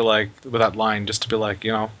readers to be like with that line, just to be like,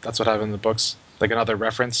 that's what happened in the books, like another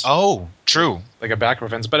reference. Oh, true. Like a back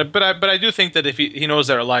reference, but I do think that if he knows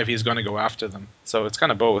they're alive, he's going to go after them. So it's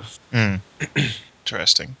kind of both.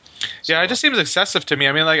 Interesting. Yeah, it just seems excessive to me.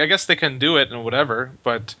 I mean, like I guess they can do it and whatever,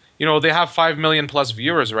 but they have 5 million plus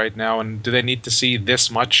viewers right now, and do they need to see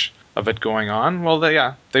this much of it going on? Well,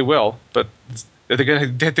 they will, but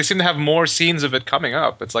they seem to have more scenes of it coming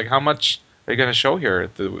up. It's like, how much are you going to show here?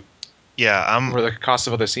 Over the cost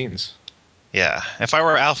of other scenes. Yeah, if I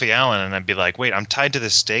were Alfie Allen, and I'd be like, wait, I'm tied to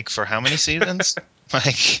this stake for how many seasons?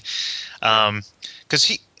 Like,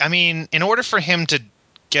 because in order for him to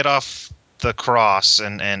get off the cross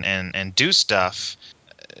and do stuff,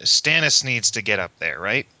 Stannis needs to get up there,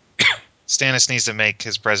 right? Stannis needs to make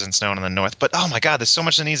his presence known in the north. But oh my God, there's so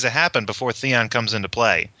much that needs to happen before Theon comes into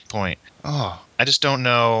play. I just don't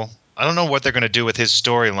know. I don't know what they're going to do with his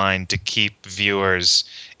storyline to keep viewers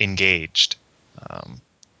engaged.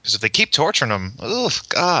 Because if they keep torturing him, oh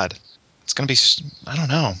God, it's going to be. I don't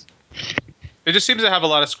know. It just seems to have a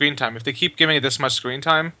lot of screen time. If they keep giving it this much screen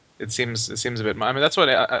time, it seems a bit. I mean, that's what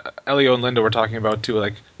Elio and Linda were talking about too.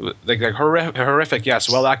 Like horrific, yes.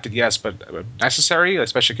 Well acted, yes, but necessary,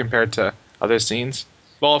 especially compared to other scenes.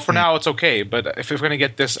 Well, for now it's okay, but if we're going to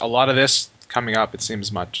get a lot of this coming up, it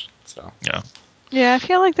seems much. So yeah. Yeah, I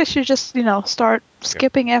feel like they should just start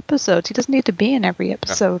skipping episodes. He doesn't need to be in every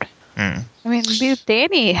episode. Yeah. I mean,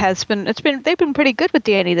 Danny they've been pretty good with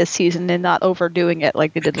Danny this season and not overdoing it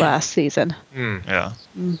like they did last season. Yeah.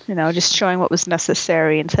 Just showing what was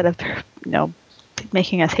necessary instead of,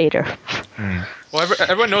 making us hate her. Well,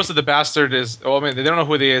 everyone knows that the bastard is. Well, I mean, they don't know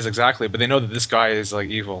who he is exactly, but they know that this guy is like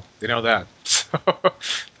evil. They know that. So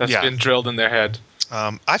that's been drilled in their head.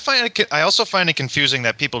 I also find it confusing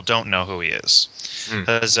that people don't know who he is.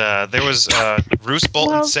 Because there was Roose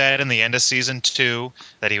Bolton said in the end of season 2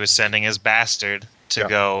 that he was sending his bastard to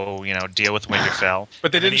go, deal with Winterfell.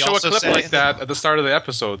 But they didn't show a clip like that at the start of the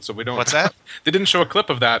episode, so we don't. What's that? They didn't show a clip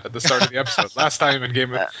of that at the start of the episode last time in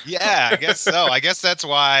Game of. Yeah, I guess so. I guess that's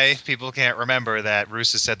why people can't remember that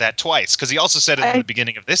Roose has said that twice, because he also said it in the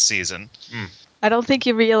beginning of this season. I don't think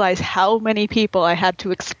you realize how many people I had to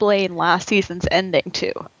explain last season's ending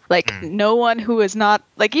to. Like, no one who is not,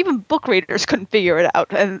 like, even book readers couldn't figure it out.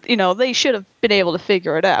 And, they should have been able to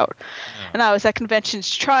figure it out. Yeah. And I was at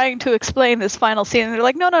conventions trying to explain this final scene, and they're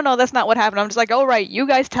like, no, that's not what happened. I'm just like, all right, you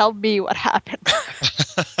guys tell me what happened.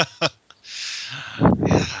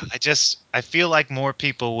 Yeah, I feel like more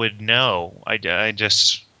people would know. I don't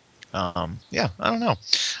know.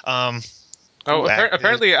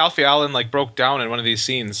 Apparently Alfie Allen broke down in one of these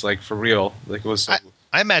scenes, for real. It was.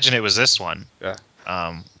 I imagine it was this one. Yeah.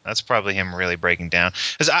 That's probably him really breaking down.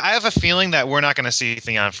 Because I have a feeling that we're not going to see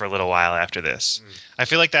Theon for a little while after this. I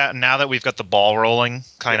feel like that now that we've got the ball rolling,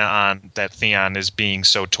 kind of on that Theon is being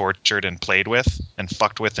so tortured and played with and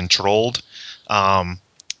fucked with and trolled.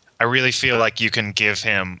 I really feel like you can give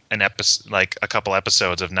him an episode, like a couple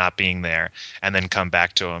episodes of not being there, and then come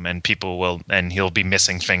back to him, and he'll be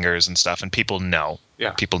missing fingers and stuff, and people know.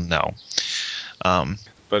 Yeah, people know.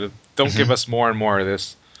 But don't give us more and more of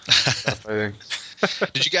this stuff, I think.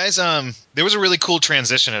 Did you guys? There was a really cool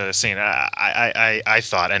transition to the scene. I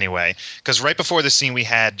thought anyway, because right before the scene we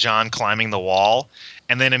had Jon climbing the wall,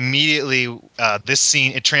 and then immediately this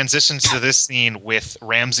scene it transitions to this scene with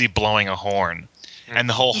Ramsay blowing a horn. And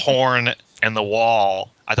the whole horn and the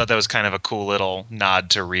wall, I thought that was kind of a cool little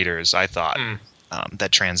nod to readers, I thought,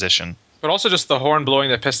 that transition. But also just the horn blowing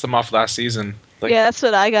that pissed them off last season. Yeah, that's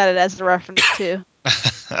what I got it as a reference to.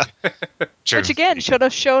 True. Which again should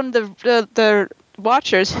have shown the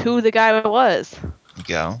watchers who the guy was.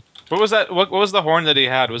 Go. What was that? What was the horn that he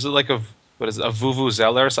had? Was it like a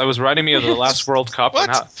vuvuzela? So I was writing me of the last World Cup.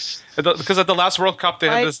 What? Because at the last World Cup they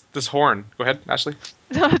had this horn. Go ahead, Ashley.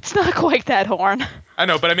 No, it's not quite that horn. I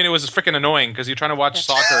know, but I mean, it was freaking annoying because you're trying to watch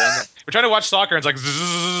soccer, and we're trying to watch soccer, and it's like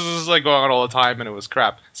zzz, like going on all the time, and it was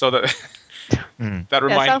crap. So that that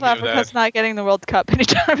reminded South me of Africa's that. not getting the World Cup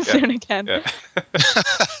anytime soon again. Yeah.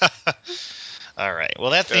 All right.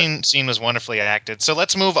 Well, that scene was wonderfully acted. So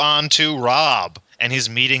let's move on to Rob and his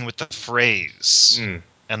meeting with the Freys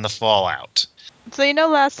and the fallout. So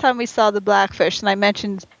last time we saw the Blackfish, and I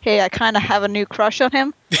mentioned, hey, I kind of have a new crush on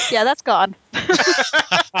him. Yeah, that's gone.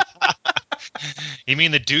 You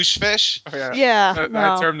mean the douchefish? Oh, yeah.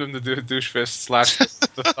 I termed him the douchefish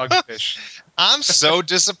 / the thugfish. I'm so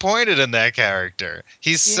disappointed in that character.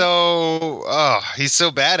 He's he's so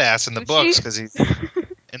badass in the books because he's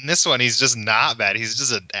in this one. He's just not bad. He's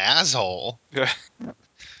just an asshole. Yeah.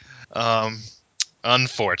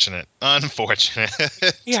 Unfortunate.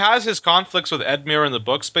 He has his conflicts with Edmure in the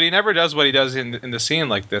books, but he never does what he does in the scene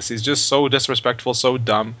like this. He's just so disrespectful, so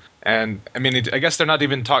dumb. And I mean, I guess they're not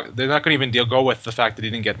going to even go with the fact that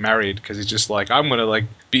he didn't get married because he's just like, I'm going to like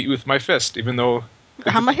beat with my fist, even though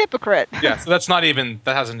I'm a hypocrite. Yeah, so that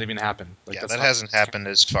hasn't even happened. That hasn't happened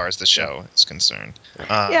as far as the show is concerned.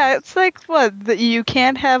 Yeah, it's like you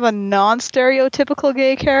can't have a non-stereotypical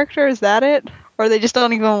gay character. Is that it? Or they just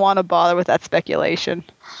don't even want to bother with that speculation?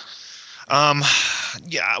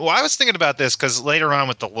 Yeah, well, I was thinking about this because later on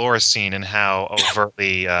with the Laura scene and how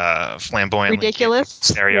overtly flamboyantly ridiculous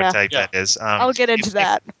stereotype that is. I'll get into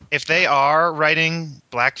that. If they are writing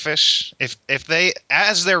Blackfish, if they,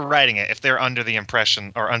 as they're writing it, if they're under the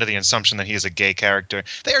impression or under the assumption that he is a gay character,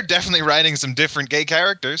 they are definitely writing some different gay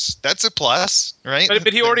characters. That's a plus, right?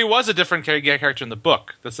 But he already was a different gay character in the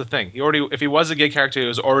book. That's the thing. If he was a gay character, he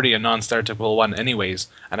was already a non-stereotypical one anyways,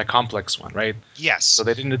 and a complex one, right? Yes. So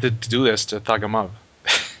they didn't need to do this to thug him up.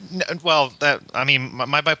 Well,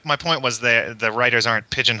 my point was that the writers aren't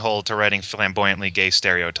pigeonholed to writing flamboyantly gay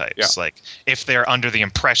stereotypes. Yeah. Like if they're under the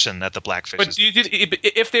impression that the Blackfish. But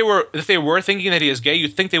if they were thinking that he is gay,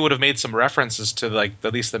 you'd think they would have made some references to like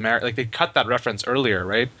at least the marriage. Like they cut that reference earlier,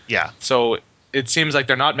 right? Yeah. So it seems like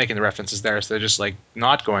they're not making the references there, so they're just like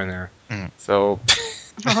not going there. So.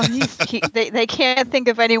 They can't think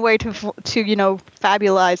of any way to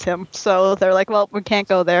fabulize him, so they're like, well, we can't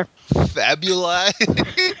go there. Fabulize?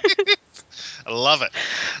 I love it.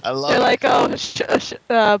 They're like,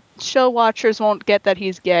 oh, show watchers won't get that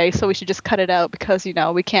he's gay, so we should just cut it out because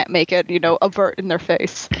we can't make it avert in their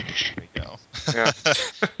face. There we go. Yeah.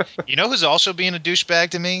 You know who's also being a douchebag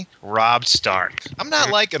to me? Robb Stark. I'm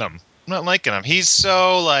not liking him. He's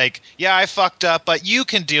so like, yeah, I fucked up, but you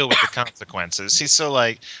can deal with the consequences. He's so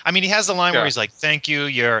like, I mean, he has the line where he's like, "Thank you,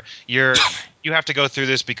 you have to go through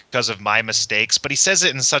this because of my mistakes," but he says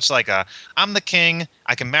it in such like I'm the king,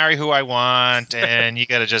 I can marry who I want, and you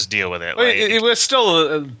got to just deal with it. Well, it was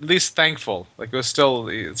still at least thankful. Like it was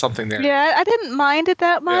still something there. Yeah, I didn't mind it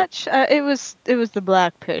that much. Yeah. It was the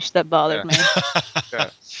Blackfish that bothered me. Yeah.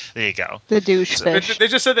 There you go. The douchefish. They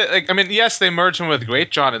just said that, like, I mean, yes, they merged him with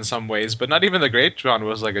Great John in some ways, but not even the Great John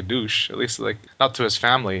was like a douche. At least, like, not to his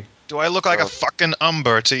family. Do I look like a fucking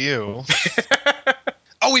Umber to you?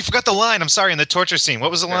 Oh, we forgot the line. I'm sorry. In the torture scene,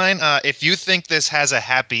 what was the line? If you think this has a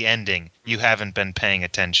happy ending, you haven't been paying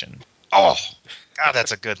attention. Oh, God,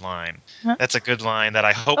 that's a good line. That's a good line that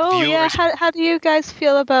I hope viewers... yeah. How do you guys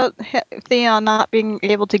feel about Theon not being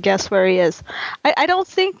able to guess where he is? I don't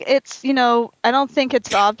think it's, I don't think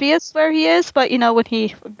it's obvious where he is, but, when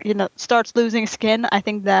he, starts losing skin, I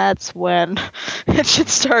think that's when it should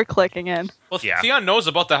start clicking in. Well, Theon knows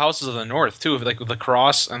about the houses of the North, too, like with the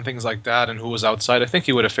cross and things like that, and who was outside. I think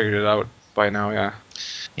he would have figured it out by now, yeah.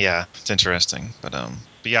 Yeah, it's interesting, but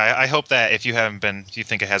yeah, I hope that if you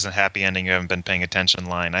think it has a happy ending, you haven't been paying attention.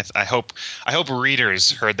 Line. I hope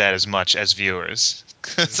readers heard that as much as viewers,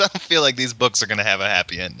 because I don't feel like these books are going to have a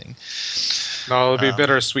happy ending. No, it'll be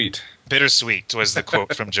bittersweet. Bittersweet was the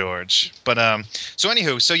quote from George. But so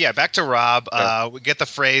yeah, back to Robb. We get the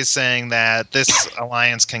phrase saying that this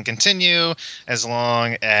alliance can continue as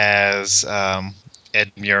long as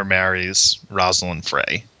Edmure marries Rosalind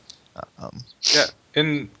Frey. Yeah.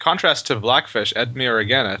 In contrast to Blackfish, Edmure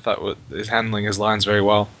again, I thought is handling his lines very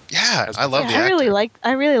well. Yeah, I love the actor.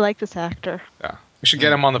 I really like this actor. Yeah, we should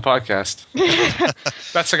get him on the podcast.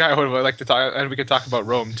 That's the guy I would like to talk, and we could talk about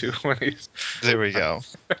Rome too. There we go.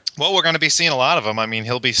 Well, we're going to be seeing a lot of him. I mean,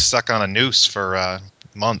 he'll be stuck on a noose for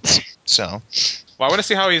months. So Well, I want to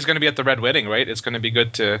see how he's going to be at the Red Wedding, right? It's going to be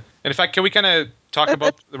good to... And in fact, can we kind of talk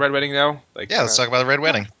about the Red Wedding now? Let's talk about the Red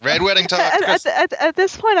Wedding. Red Wedding talk. At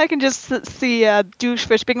this point, I can just see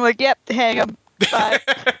Douchefish being like, yep, hang him. Bye.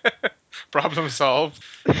 Problem solved.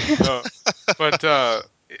 But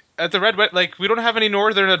at the Red Wedding, we don't have any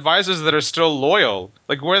Northern advisors that are still loyal.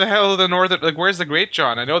 Where the hell are the Northern... where's the Great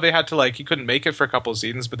John? I know they had to, he couldn't make it for a couple of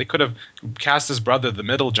seasons, but they could have cast his brother, the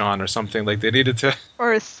Middle John, or something. They needed to...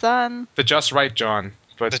 Or his son. The Just Right John.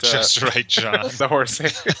 But, the Just Right John. The horse.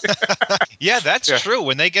 Yeah, that's true.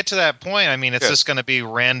 When they get to that point, I mean, it's just going to be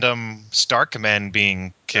random Stark men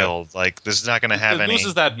being killed. This is not going to have any... It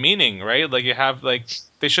loses that meaning, right? You have,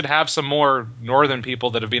 they should have some more Northern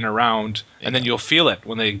people that have been around, and then you'll feel it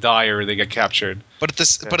when they die or they get captured. But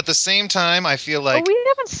at the same time, I feel like... But we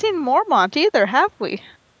haven't seen Mormont either, have we?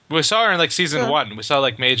 We saw her in, season 1. We saw,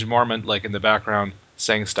 Mage Mormont, in the background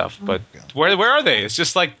saying stuff. But where are they? It's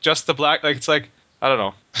just, just the black... it's I don't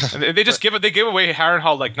know. And they just give away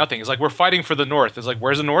Harrenhal nothing. It's we're fighting for the North. It's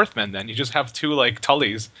where's the Northmen then? You just have 2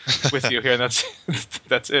 Tullys with you here, and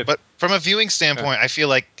that's it. But from a viewing standpoint, I feel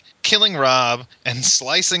like killing Robb and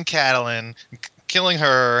slicing Catelyn, killing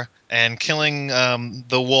her and killing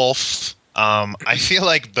the wolf. I feel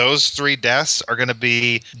like those 3 deaths are going to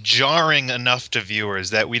be jarring enough to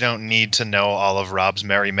viewers that we don't need to know all of Robb's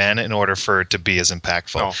merry men in order for it to be as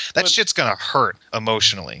impactful. No, that shit's going to hurt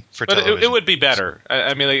emotionally for television. But it would be better.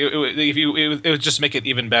 I mean, it would just make it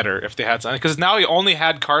even better if they had something. Because now he only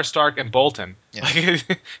had Karstark and Bolton. Yeah.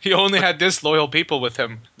 He only had disloyal people with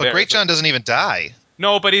him. But Great John doesn't even die.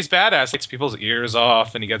 No, but he's badass. He takes people's ears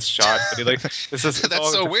off and he gets shot. But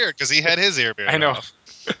that's so weird because he had his ear bit off. I know.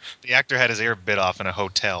 The actor had his ear bit off in a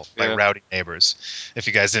hotel by rowdy neighbors. If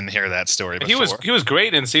you guys didn't hear that story before. He was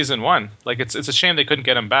great in season 1. It's a shame they couldn't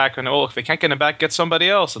get him back. And if they can't get him back, get somebody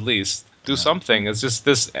else at least. Do something. It's just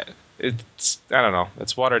this. It's I don't know.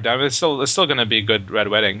 It's watered down. It's still going to be a good Red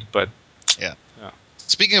Wedding, but yeah.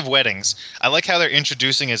 Speaking of weddings, I like how they're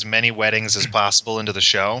introducing as many weddings as possible into the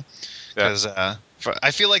show because.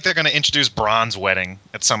 I feel like they're going to introduce Bronn's wedding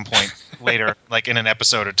at some point later, in an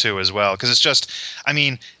episode or 2 as well. Because it's just, I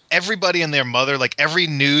mean, everybody and their mother, every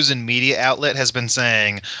news and media outlet has been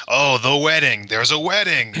saying, "Oh, the wedding! There's a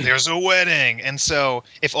wedding! There's a wedding!" And so,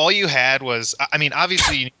 if all you had was, I mean,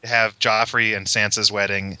 obviously you need to have Joffrey and Sansa's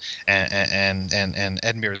wedding and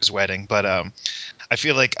Edmure's wedding, but I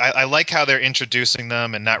feel like I like how they're introducing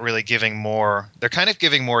them and not really giving more. They're kind of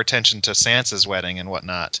giving more attention to Sansa's wedding and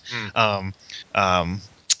whatnot.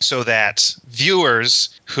 So that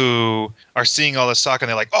viewers who are seeing all this talk and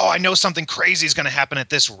they're like, "Oh, I know something crazy is going to happen at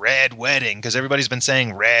this red wedding," because everybody's been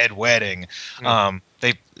saying red wedding.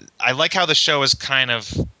 I like how the show is kind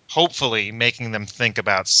of hopefully making them think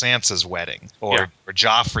about Sansa's wedding or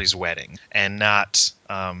Joffrey's wedding and not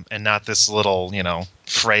this little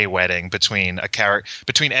Frey wedding between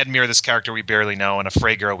Edmure, this character we barely know, and a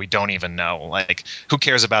Frey girl we don't even know. Who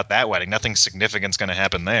cares about that wedding? Nothing significant's going to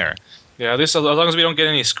happen there. Yeah, at least as long as we don't get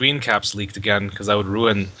any screen caps leaked again, because that would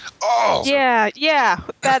ruin... Oh! Yeah.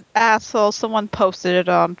 That asshole, someone posted it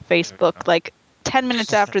on Facebook, 10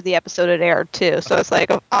 minutes after the episode had aired, too. So it's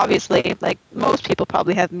obviously, most people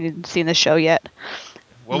probably haven't even seen the show yet.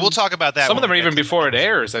 Well, we'll talk about that. Some of them are even before it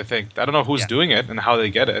airs, I think. I don't know who's doing it and how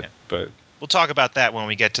they get it, but... We'll talk about that when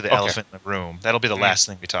we get to the elephant in the room. That'll be the last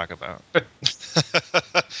thing we talk about.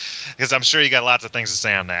 Because I'm sure you got lots of things to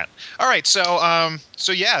say on that. All right, so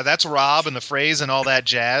yeah, that's Robb and the Freys and all that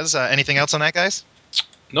jazz. Anything else on that, guys?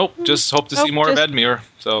 Nope, just hope to see more of Edmure.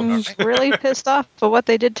 So really pissed off for what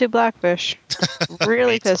they did to Blackfish.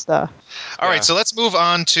 Really pissed off. All right, so let's move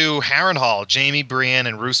on to Harrenhal, Jaime, Brienne,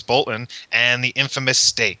 and Roose Bolton, and the infamous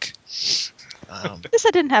steak. This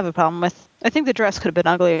I didn't have a problem with. I think the dress could have been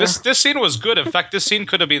uglier. This scene was good. In fact, this scene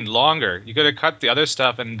could have been longer. You could have cut the other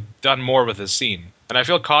stuff and done more with this scene. And I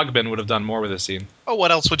feel Cogburn would have done more with this scene. Oh, what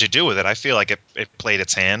else would you do with it? I feel like it played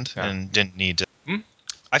its hand and didn't need to.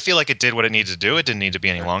 I feel like it did what it needed to do. It didn't need to be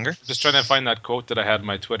any longer. Just trying to find that quote that I had on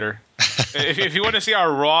my Twitter. if you want to see our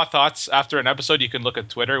raw thoughts after an episode, you can look at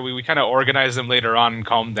Twitter. We kind of organize them later on and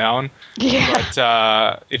calm down. Yeah.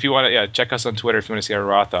 But if you want to, check us on Twitter if you want to see our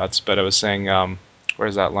raw thoughts. But I was saying,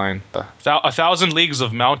 where's that line? 1,000 leagues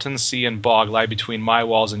of mountain, sea, and bog lie between my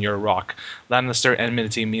walls and your rock. Lannister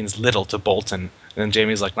enmity means little to Bolton. And then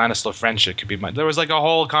Jaime's like, Lannister friendship could be mine. There was a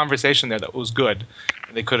whole conversation there that was good.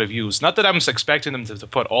 They could have used. Not that I'm expecting them to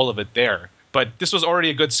put all of it there, but this was already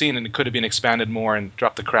a good scene and it could have been expanded more and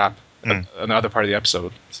dropped the crap on the other part of the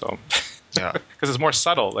episode. So, yeah, because it's more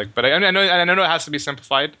subtle. But I know it has to be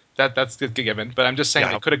simplified. That's the given. But I'm just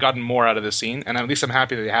saying they could have gotten more out of the scene, and at least I'm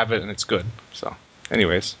happy that they have it and it's good. So,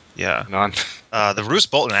 anyways. Yeah. On. The Roose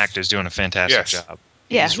Bolton actor is doing a fantastic job.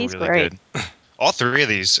 He's really great. Good. All three of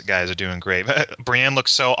these guys are doing great. Brienne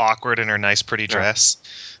looks so awkward in her nice, pretty dress.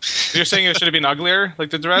 You're saying it should have been uglier, like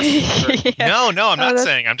the dress? Yeah. No, I'm not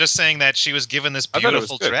saying. I'm just saying that she was given this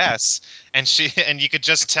beautiful dress, and you could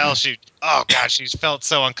just tell she felt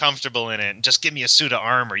so uncomfortable in it. And just give me a suit of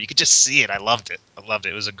armor. You could just see it. I loved it.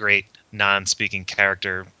 It was a great non-speaking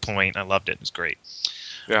character point. I loved it. It was great.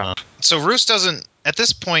 Yeah. So Roose doesn't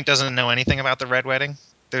know anything about the Red Wedding.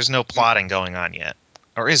 There's no plotting going on yet,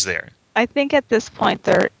 or is there? I think at this point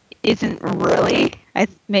there isn't really.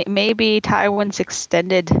 Maybe Tywin's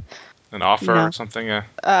extended an offer or something. Yeah.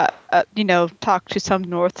 Talk to some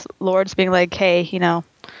North Lords, being like, hey,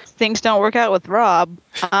 things don't work out with Robb.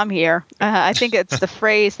 I'm here. I think it's the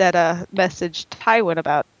phrase that messaged Tywin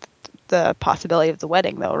about the possibility of the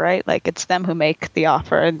wedding, though, right? Like it's them who make the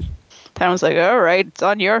offer, and Tywin's like, all right, it's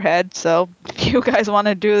on your head. So if you guys want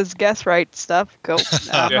to do this guest right stuff, go.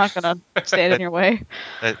 I'm not gonna stand in your way.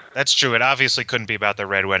 That's true. It obviously couldn't be about the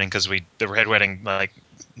Red Wedding because the Red Wedding, like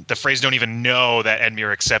the Freys don't even know that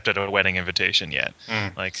Edmure accepted a wedding invitation yet.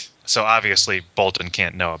 So obviously Bolton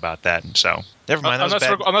can't know about that. And so never mind.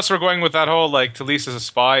 Unless we're going with that whole like Talisa's a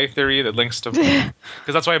spy theory that links to,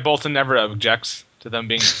 because that's why Bolton never objects to them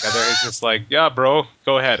being together. He's just like, yeah, bro,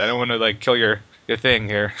 go ahead. I don't want to like kill your thing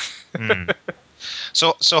here.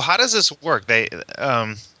 So how does this work? They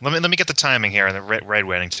let me get the timing here and the Red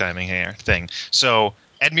Wedding timing here thing. So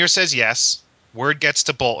Edmure says yes. Word gets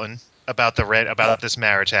to Bolton about this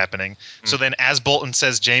marriage happening. So then, as Bolton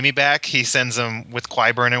sends Jaime back, he sends him with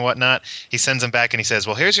Qyburn and whatnot. He sends him back and he says,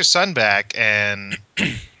 "Well, here's your son back, and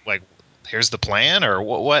like, here's the plan, or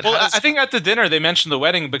what?" Well, I think at the dinner they mentioned the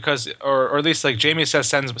wedding because, or at least like Jaime says,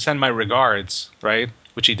 send my regards, right?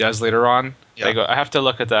 Which he does later on. Yeah. I have to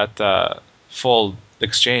look at that full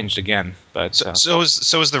exchange again. But so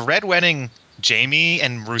is the Red Wedding Jaime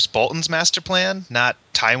and Roose Bolton's master plan, not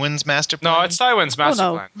Tywin's master plan? No, it's Tywin's master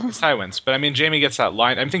plan. It's Tywin's. But I mean, Jaime gets that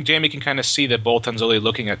line. I think Jaime can kind of see that Bolton's only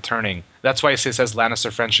looking at turning. That's why he says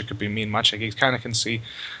Lannister friendship could be mean much. Like he kind of can see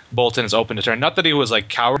Bolton is open to turn. Not that he was like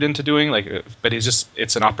coward into doing but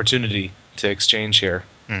it's an opportunity to exchange here.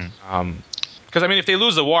 Because I mean, if they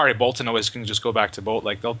lose the war, Bolton always can just go back to Bolt.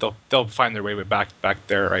 Like they'll find their way back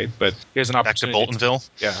there, right? But here's an opportunity back to Boltonville.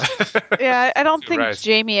 Yeah, I don't think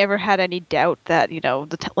Jaime ever had any doubt that the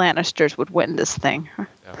Lannisters would win this thing.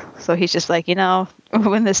 Yeah. So he's just like,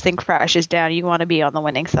 when this thing crashes down, you want to be on the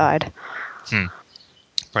winning side.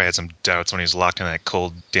 Probably had some doubts when he was locked in that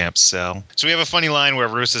cold, damp cell. So we have a funny line where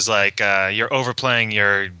Roose is like, "You're overplaying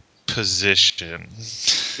your position."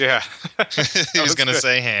 Yeah, he was gonna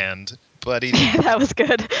say hand. But he that was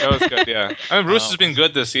good. That was good, yeah. I mean, Roose has been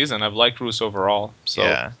good this season. I've liked Roose overall. So.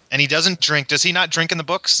 Yeah, and he doesn't drink. Does he not drink in the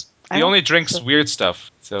books? He only drinks weird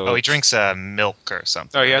stuff. So. He drinks milk or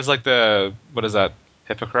something. Oh, he has like what is that,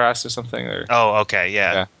 Hippocras or something? Or. Oh, okay,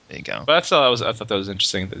 yeah. There you go. But I thought that was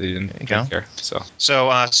interesting that he didn't drink here.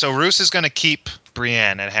 So Roose is going to keep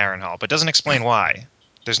Brienne at Harrenhal, but doesn't explain why.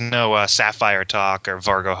 There's no Sapphire talk or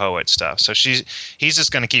Vargo Howitt stuff. So he's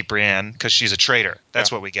just going to keep Brienne because she's a traitor.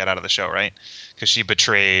 That's what we get out of the show, right? Because she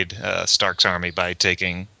betrayed Stark's army by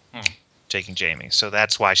taking Jaime. So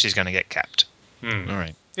that's why she's going to get kept. All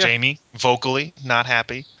right. Yeah. Jaime, vocally not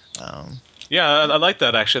happy. Yeah, I like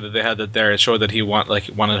that actually that they had that there. It showed that he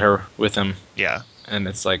wanted her with him. Yeah. And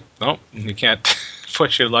it's like, no, you can't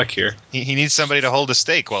push your luck here. He needs somebody to hold a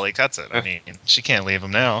stake while he cuts it. I mean, she can't leave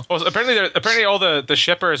him now. Well, apparently all the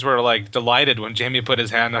shippers were like delighted when Jaime put his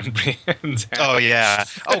hand on Brienne's hand. Oh yeah.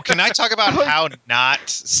 Oh, can I talk about how not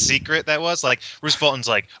secret that was? Like Roose Bolton's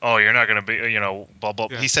like, "Oh, you're not gonna be, blah blah."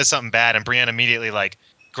 Yeah. He says something bad, and Brienne immediately like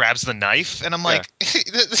grabs the knife, and I'm like,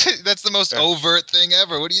 that's the most overt thing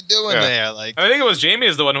ever. What are you doing there? Like, I think it was Jaime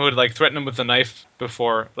is the one who had like threatened him with the knife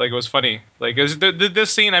before. Like it was funny. Like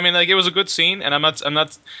this scene. I mean, like it was a good scene, and I'm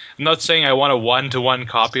not saying I want a 1-to-1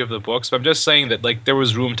 copy of the books, but I'm just saying that like there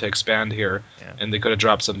was room to expand here, and they could have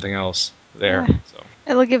dropped something else there. Yeah. So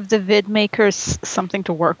it'll give the vid makers something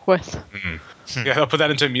to work with. Mm-hmm. Yeah, they'll put that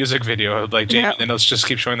into a music video, like Jaime, and then let's just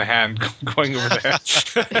keep showing the hand going over there.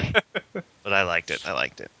 But I liked it.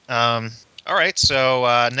 All right,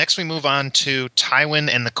 so next we move on to Tywin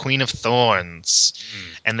and the Queen of Thorns,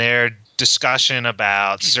 and their discussion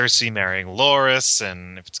about Cersei marrying Loras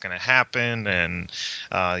and if it's going to happen and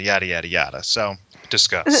yada yada yada. So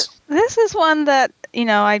discuss. This is one that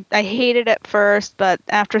I hated at first, but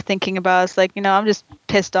after thinking about it, it's like I'm just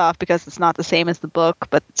pissed off because it's not the same as the book,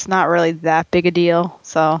 but it's not really that big a deal.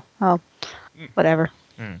 So whatever.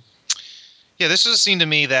 Yeah, this was a scene to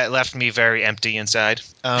me that left me very empty inside.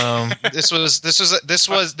 This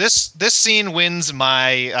scene wins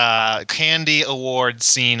my Candy Award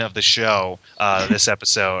scene of the show. This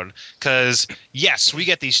episode, because yes, we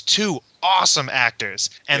get these two awesome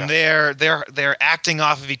actors, and they're acting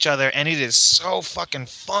off of each other, and it is so fucking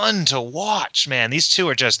fun to watch. Man, these two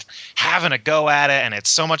are just having a go at it, and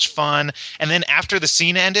it's so much fun. And then after the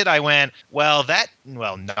scene ended, I went, well,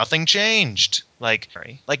 nothing changed. Like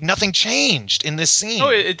nothing changed in this scene. Oh,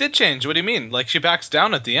 it did change. What do you mean? Like she backs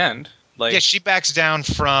down at the end. Like yeah, she backs down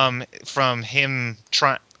from him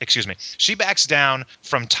trying. Excuse me. She backs down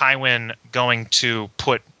from Tywin going to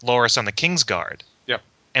put Loras on the Kingsguard. Yep.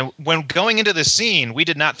 And when going into this scene, we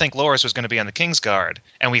did not think Loras was going to be on the Kingsguard,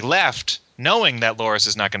 and we left knowing that Loras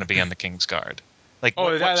is not going to be on the Kingsguard. Like,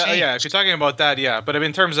 oh, yeah. If you're talking about that, yeah. But I mean,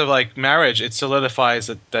 in terms of like marriage, it solidifies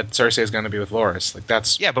that Cersei is going to be with Loras. Like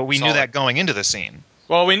that's but we knew that going into the scene.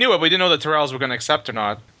 Well, we knew it. We didn't know the Tyrells were going to accept or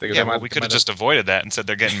not. We could have just avoided that and said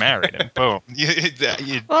they're getting married, and boom.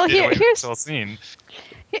 Well, here's this whole scene.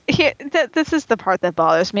 This is the part that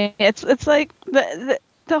bothers me. It's like the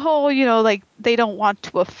whole, like they don't want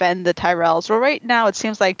to offend the Tyrells. Well, right now it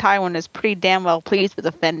seems like Tywin is pretty damn well pleased with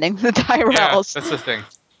offending the Tyrells. Yeah, that's the thing.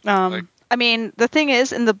 I mean, the thing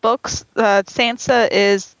is, in the books, Sansa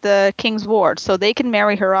is the king's ward, so they can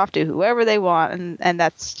marry her off to whoever they want, and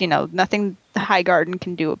that's, nothing Highgarden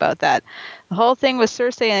can do about that. The whole thing with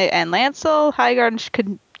Cersei and Lancel, Highgarden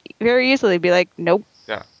could very easily be like, nope.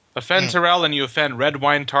 Yeah. Offend Tyrell and you offend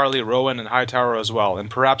Redwyne, Tarly, Rowan, and Hightower as well, and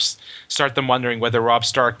perhaps start them wondering whether Robb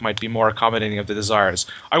Stark might be more accommodating of the desires.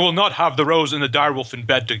 I will not have the Rose and the Direwolf in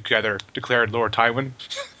bed together, declared Lord Tywin.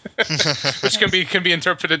 Which can be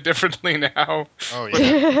interpreted differently now. Oh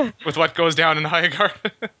yeah. With what goes down in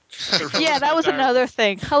Highgarden. Yeah, that was another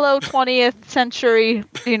thing. Hello, 20th century,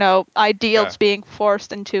 ideals being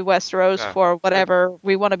forced into Westeros for whatever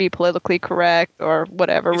we want to be politically correct or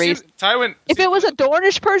whatever reason. If it was a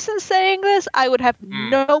Dornish person saying this, I would have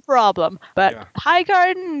no problem. But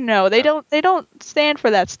Highgarden, no, they don't stand for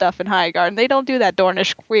that stuff in Highgarden. They don't do that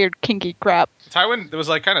Dornish weird kinky crap. Tywin was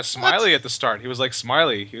like kind of smiley at the start. He was like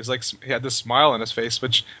smiley. He was like he had this smile on his face,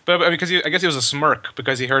 but because I guess he was a smirk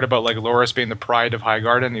because he heard about like Loras being the pride of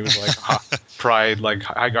Highgarden. He was like pride, like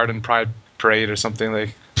Highgarden Pride Parade or something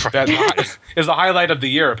like that. Is the highlight of the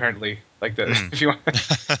year apparently. Like that,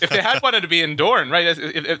 if they had wanted to be in Dorne, right?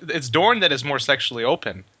 It's Dorne that is more sexually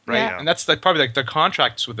open, right? Yeah. And that's like probably like the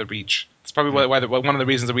contracts with the Reach. It's probably why one of the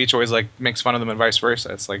reasons the Reach always like makes fun of them and vice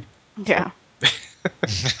versa. It's like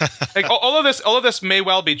like all of this may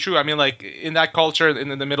well be true. I mean, like in that culture,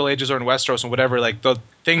 in the Middle Ages or in Westeros and whatever, like the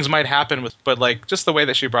things might happen but like just the way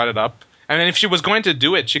that she brought it up. And then if she was going to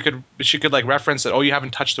do it, she could like reference it. Oh, you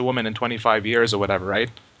haven't touched a woman in 25 years or whatever,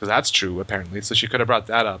 right? Because that's true apparently. So she could have brought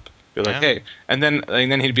that up. Be like, hey, and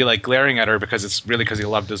then he'd be like glaring at her because it's really because he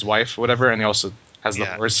loved his wife or whatever, and he also has the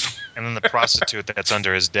horse. And then the prostitute that's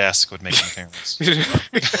under his desk would make an appearance.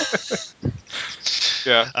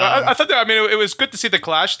 Yeah, I thought that. I mean, it was good to see the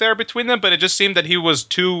clash there between them, but it just seemed that he was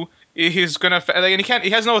too. He's gonna, and he can't.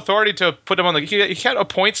 He has no authority to put him on the. He can't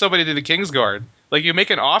appoint somebody to the Kingsguard. Like you make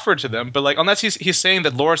an offer to them, but like unless he's saying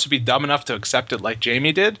that Loras would be dumb enough to accept it, like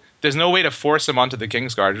Jaime did, there's no way to force him onto the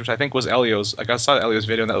Kingsguard, which I think was Elio's. Like I saw Elio's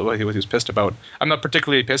video, and that was what he was pissed about. I'm not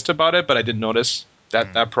particularly pissed about it, but I did notice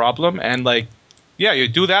that problem, and like. Yeah, you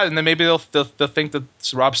do that, and then maybe they'll think that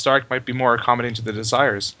Robb Stark might be more accommodating to the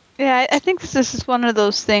desires. Yeah, I think this is one of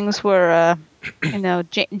those things where,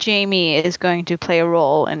 Jaime is going to play a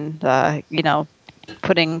role in,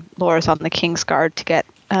 putting Loras on the Kingsguard to get,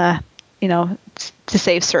 to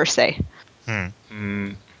save Cersei.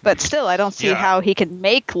 But still, I don't see how he can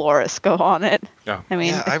make Loras go on it. Yeah. I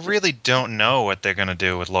mean, I really don't know what they're going to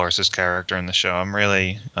do with Loras's character in the show. I'm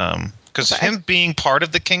really, because him being part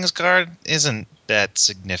of the Kingsguard isn't that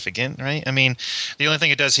significant, right? I mean, the only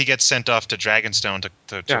thing it does, he gets sent off to Dragonstone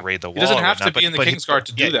to raid the wall. He doesn't have to be in the Kingsguard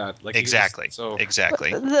to do that. Like exactly.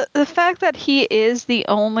 Exactly. The fact that he is the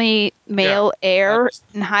only male heir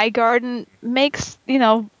in Highgarden makes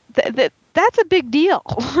that's a big deal.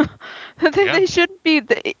 They shouldn't be.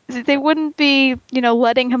 They wouldn't be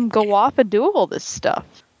letting him go off and do all this stuff.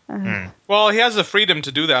 Well, he has the freedom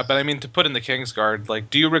to do that, but I mean, to put in the Kingsguard, like,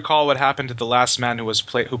 do you recall what happened to the last man who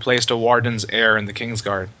placed a Warden's heir in the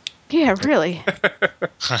Kingsguard? Yeah, really.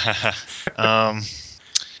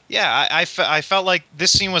 Yeah, I felt like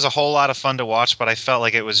this scene was a whole lot of fun to watch, but I felt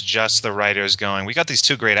like it was just the writers going, we got these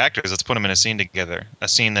two great actors, let's put them in a scene together. A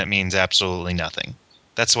scene that means absolutely nothing.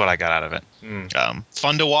 That's what I got out of it.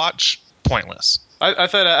 Fun to watch, pointless. I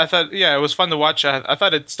thought, yeah, it was fun to watch. I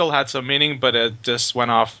thought it still had some meaning, but it just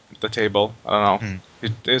went off the table. I don't know.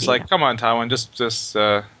 It's Yeah. like, come on, Tywin, just.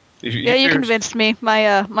 Yeah, you convinced me.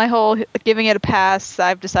 My whole giving it a pass.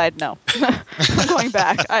 I've decided no. I'm going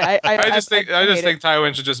back. I just think hate it.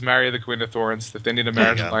 Tywin should just marry the Queen of Thorns if they need a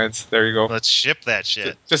marriage alliance. There you go. Let's ship that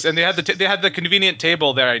shit. Just and they had the convenient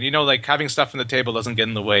table there, and like having stuff on the table doesn't get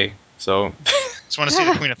in the way. So just want to see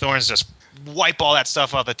the Queen of Thorns just wipe all that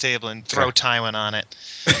stuff off the table and throw Tywin on it.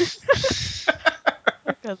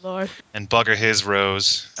 Good lord. And bugger his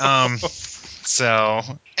rose. So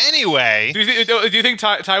anyway, do you think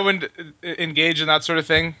Tywin engaged in that sort of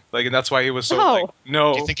thing? Like, and that's why he was so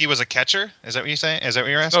no. Do you think he was a catcher? Is that what you're saying? Is that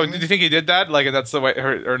what you're asking? No. Do you think he did that? Like, that's the way,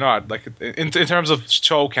 or not? Like, in terms of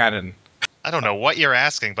show canon. I don't know what you're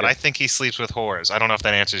asking, but I think he sleeps with whores. I don't know if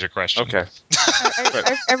that answers your question. Okay.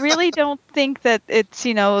 I really don't think that it's,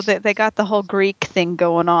 that they got the whole Greek thing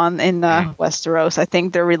going on in Westeros. I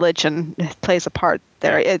think their religion plays a part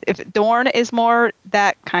there. If Dorne is more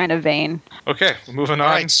that kind of vein. Okay, moving on. All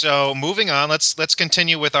right, so moving on, let's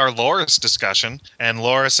continue with our Loras discussion and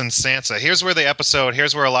Loras and Sansa. Here's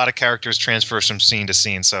where a lot of characters transfer from scene to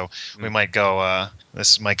scene, so we might go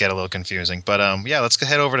this might get a little confusing. But yeah, let's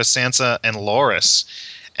head over to Sansa and Loras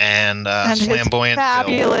and flamboyant his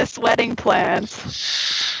fabulous wedding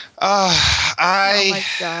plans. Oh my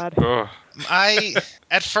god. I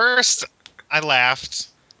at first I laughed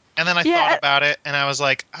and then I thought about it and I was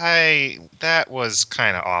like, that was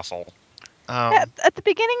kind of awful. At the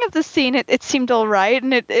beginning of the scene, it seemed all right,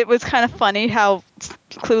 and it was kind of funny how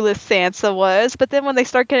clueless Sansa was. But then when they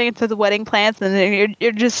start getting into the wedding plans, and then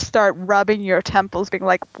you just start rubbing your temples, being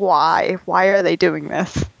like, "Why? Why are they doing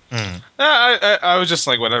this?" I was just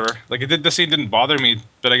like, whatever. Like, the scene didn't bother me,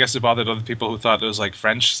 but I guess it bothered other people who thought it was like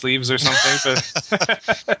French sleeves or something.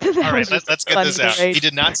 But all right, let's get this out. He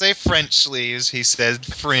did not say French sleeves. He said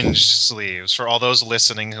fringe sleeves. For all those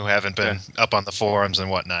listening who haven't been up on the forums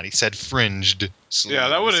and whatnot, he said fringed sleeves. Yeah,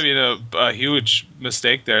 that would have been a huge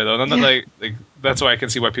mistake there, though. Like that's why I can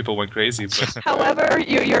see why people went crazy. But. However,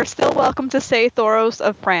 you're still welcome to say Thoros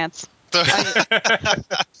of France.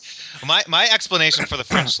 My explanation for the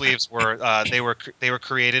French sleeves were they were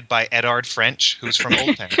created by Edard French, who's from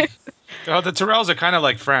Old Town. Oh, the Tyrells are kind of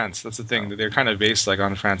like France. That's the thing. They're kind of based like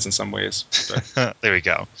on France in some ways. There we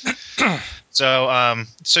go. So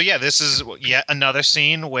yeah, this is yet another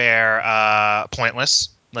scene where pointless.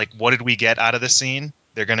 Like, what did we get out of the scene?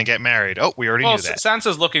 They're going to get married. Oh, we already knew that.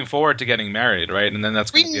 Sansa's looking forward to getting married, right? And then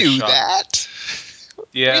that's we knew that.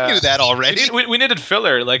 Yeah, we knew that already. We needed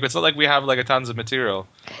filler. Like, it's not like we have like a tons of material.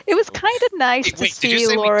 It was kind of nice to see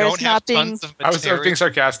Loras not being. I was being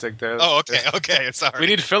sarcastic there. Oh, okay. Sorry. We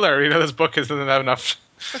need filler. This book doesn't have enough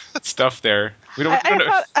stuff there.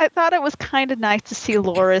 I thought it was kind of nice to see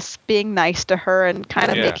Loras being nice to her and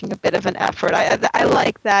kind of making a bit of an effort. I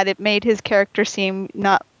like that. It made his character seem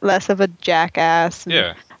not less of a jackass.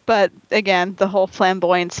 But again, the whole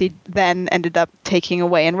flamboyancy then ended up taking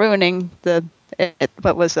away and ruining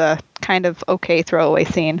what was a kind of okay throwaway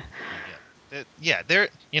scene.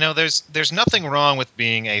 There's nothing wrong with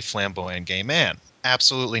being a flamboyant gay man.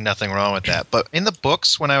 Absolutely nothing wrong with that. But in the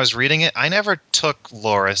books, when I was reading it, I never took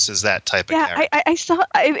Loras as that type of character. I saw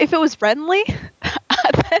if it was Renly,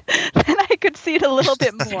 then I could see it a little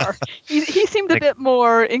bit more. He seemed a bit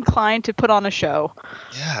more inclined to put on a show.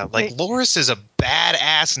 Yeah, Loras is a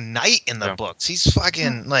badass knight in the books. He's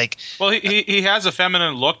fucking like. Well, he has a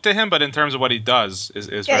feminine look to him, but in terms of what he does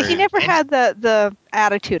is very. He never had the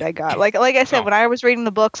attitude I got. Like I said, when I was reading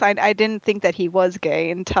the books, I didn't think that he was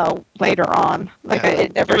gay until later on.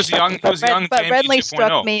 It never. He was young. He was young. But Renly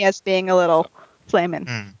struck me as being a little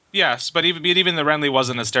flaming. Yes, but even the Renly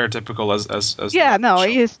wasn't as stereotypical as yeah, no,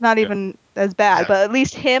 he's not even as bad. But at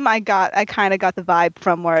least him, I kind of got the vibe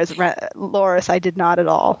from, whereas Loras, I did not at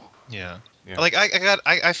all. Yeah. Like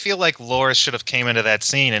I feel like Loras should have came into that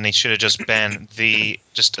scene and he should have just been the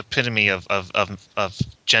epitome of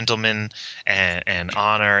gentleman and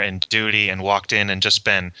honor and duty and walked in and just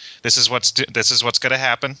been this is what's going to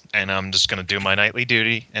happen and I'm just going to do my nightly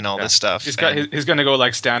duty and all this stuff. He's going to go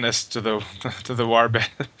like Stannis to the war bed.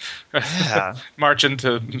 March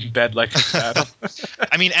into bed like a battle.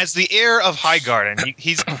 I mean, as the heir of Highgarden,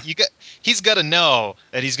 he's got to know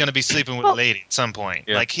that he's going to be sleeping with a lady at some point.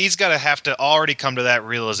 Yeah. Like, he's got to have to already come to that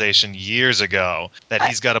realization years ago that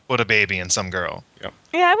he's got to put a baby in some girl.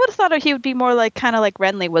 Yeah, I would have thought he would be more kind of like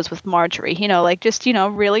Renly was with Marjorie.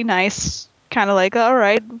 Really nice. Kind of like, all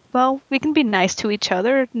right, well, we can be nice to each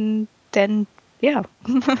other, and then, yeah.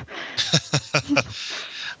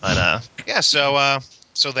 But,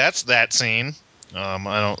 so that's that scene. I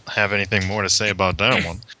don't have anything more to say about that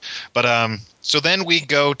one. But So then we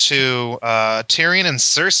go to Tyrion and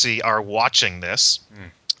Cersei are watching this,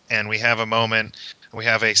 and we have a moment. We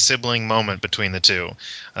have a sibling moment between the two.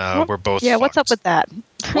 We're both. Yeah, what's up with that?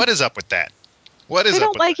 What is up with that? What is they up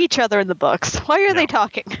don't with like each other in the books. Why are they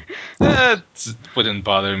talking? That wouldn't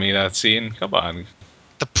bother me, that scene. Come on.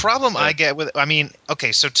 The problem I get with, I mean,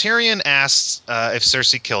 okay, so Tyrion asks if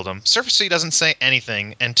Cersei killed him. Cersei doesn't say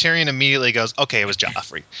anything, and Tyrion immediately goes, "Okay, it was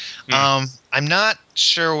Joffrey." I'm not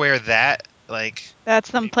sure where that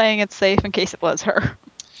That's them playing it safe in case it was her.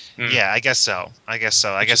 Yeah, I guess so. I guess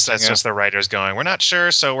that's just the writers going, "We're not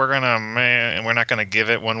sure, so we're not gonna give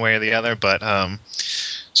it one way or the other." But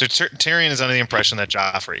so Tyrion is under the impression that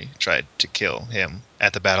Joffrey tried to kill him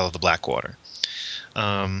at the Battle of the Blackwater.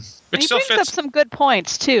 Which he still brings fits. up some good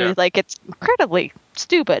points too. Yeah. Like it's incredibly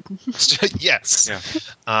stupid. Yes.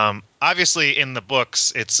 Yeah. Obviously, in the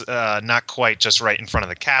books, it's not quite just right in front of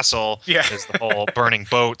the castle. Yeah. There's the whole burning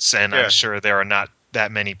boats, and I'm sure there are not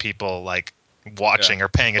that many people watching or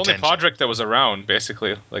paying attention. Only Podrick that was around,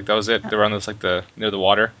 basically. Like that was it. They were on this near the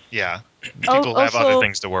water. Yeah. People have other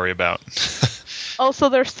things to worry about. Also,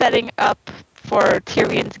 they're setting up for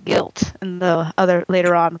Tyrion's guilt in the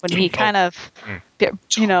later on when he kind of,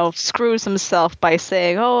 screws himself by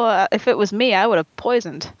saying, "Oh, if it was me, I would have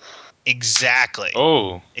poisoned." Exactly.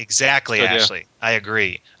 Oh. Exactly, good, Ashley. Yeah. I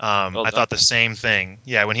agree. I thought the same thing.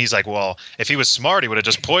 Yeah, when he's like, "Well, if he was smart, he would have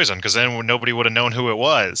just poisoned, because then nobody would have known who it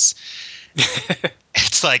was."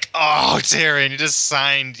 It's like, oh, Tyrion, you just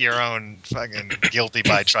signed your own fucking guilty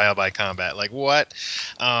by trial by combat. Like, what?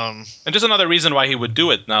 And just another reason why he would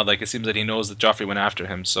do it now. Like, it seems that he knows that Joffrey went after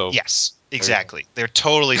him. So yes, exactly. They're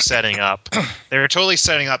totally setting up. They're totally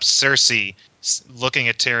setting up Cersei looking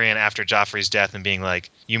at Tyrion after Joffrey's death and being like,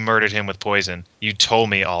 "You murdered him with poison. You told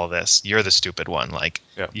me all of this. You're the stupid one. Like,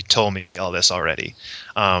 you told me all this already."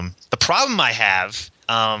 The problem I have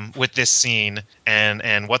with this scene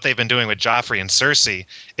and what they've been doing with Joffrey and Cersei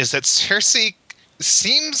is that Cersei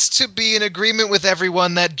seems to be in agreement with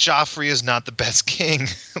everyone that Joffrey is not the best king.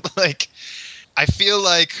 Like, I feel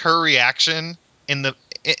like her reaction in the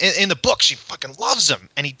book, she fucking loves him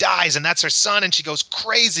and he dies and that's her son and she goes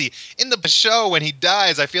crazy. In the show, when he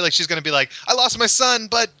dies, I feel like she's going to be like, "I lost my son,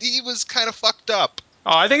 but he was kind of fucked up."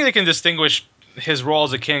 Oh, I think they can distinguish his role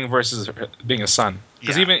as a king versus being a son.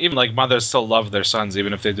 Because even like mothers still love their sons,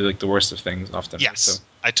 even if they do like the worst of things often. Yes, right? So,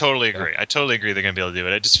 I totally agree. I totally agree they're going to be able to do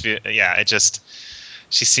it. I just feel,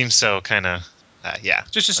 she seems so kind of,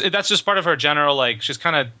 Just that's just part of her general, like, she's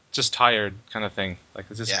kind of just tired kind of thing. Like,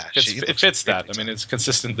 it's just, it fits that. I mean, it's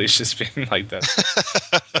consistently she's been like that.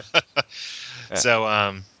 So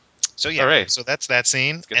yeah, right. So that's that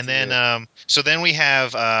scene, and then so then we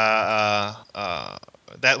have that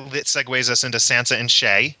segues us into Sansa and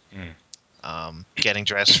Shae. Getting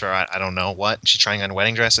dressed for I don't know what. She's trying on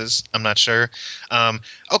wedding dresses. I'm not sure.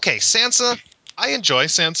 Okay, Sansa. I enjoy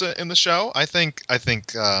Sansa in the show. I think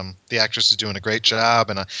the actress is doing a great job,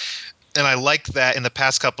 and I like that in the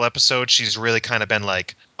past couple episodes she's really kind of been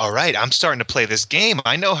like, "All right, I'm starting to play this game.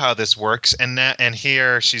 I know how this works." And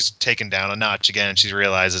here she's taken down a notch again, and she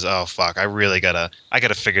realizes, "Oh fuck, I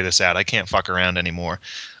gotta figure this out. I can't fuck around anymore.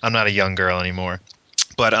 I'm not a young girl anymore."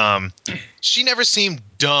 But she never seemed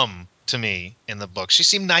dumb to me in the book. She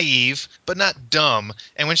seemed naive, but not dumb.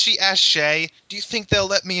 And when she asked Shae, "Do you think they'll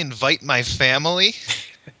let me invite my family?"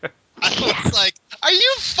 I was like, "Are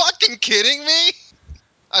you fucking kidding me?"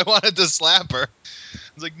 I wanted to slap her.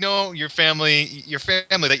 I was like, "No, your family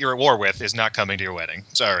that you're at war with is not coming to your wedding.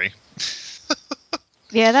 Sorry."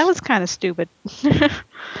 Yeah, that was kind of stupid.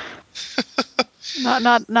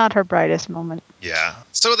 Not her brightest moment. Yeah.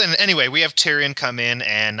 So then, anyway, we have Tyrion come in,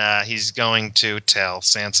 and he's going to tell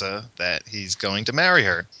Sansa that he's going to marry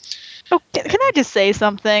her. Oh, can I just say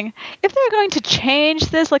something? If they're going to change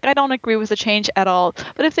this, like, I don't agree with the change at all.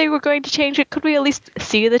 But if they were going to change it, could we at least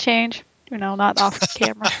see the change? Not off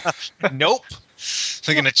camera. Nope.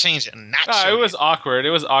 They're going to change it and not show it was awkward. It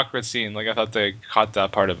was awkward scene. Like, I thought they caught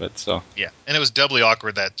that part of it. So yeah, and it was doubly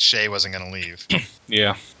awkward that Shae wasn't going to leave.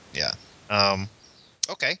 Yeah. Yeah.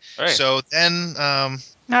 Okay. Right. So then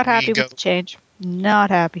not happy with the change. Not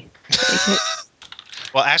happy.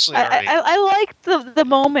 Well, Ashley I like the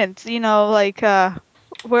moments, like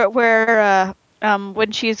where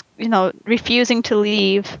when she's refusing to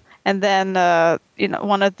leave, and then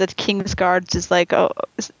one of the king's guards is like, "Oh,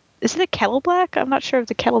 is it a Kettleblack? I'm not sure if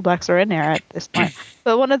the Kettleblacks are in there at this point."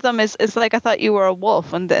 But one of them is like, "I thought you were a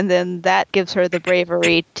wolf," and then that gives her the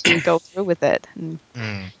bravery to go through with it. And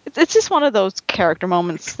it's just one of those character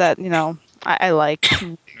moments that I like. There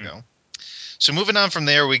you go. So moving on from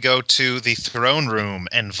there, we go to the throne room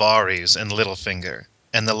and Varys and Littlefinger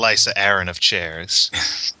and the Lysa Arryn of chairs.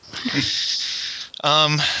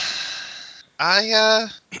 Um, I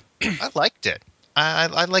liked it.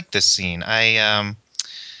 I like this scene.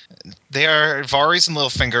 They are Varys and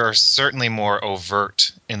Littlefinger are certainly more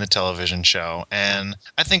overt in the television show, and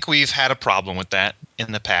I think we've had a problem with that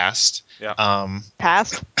in the past. Yeah.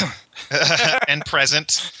 Past. And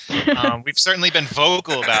present. We've certainly been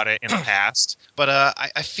vocal about it in the past, but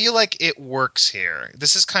I feel like it works here.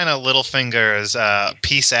 This is kind of Littlefinger's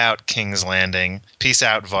peace out, King's Landing. Peace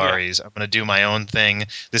out, Varys. Yeah. I'm going to do my own thing.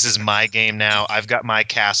 This is my game now. I've got my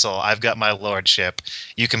castle. I've got my lordship.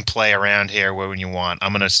 You can play around here when you want.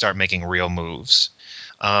 I'm going to start making real moves.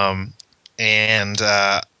 And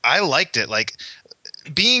I liked it. Like,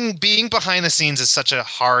 being behind the scenes is such a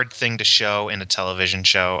hard thing to show in a television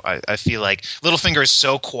show. I feel like Littlefinger is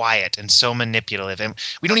so quiet and so manipulative, and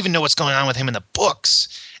we don't even know what's going on with him in the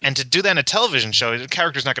books. And to do that in a television show, the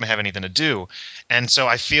character's not going to have anything to do. And so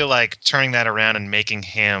I feel like turning that around and making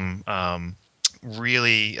him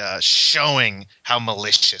really showing how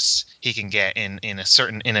malicious he can get in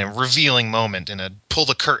a revealing moment, in a pull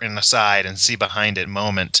the curtain aside and see behind it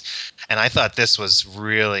moment. And I thought this was a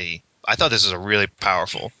really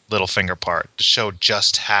powerful Littlefinger part to show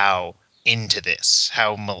just how into this,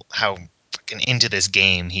 how fucking into this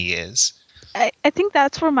game he is. I think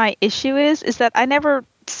that's where my issue is that I never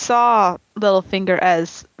saw Littlefinger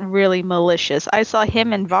as really malicious. I saw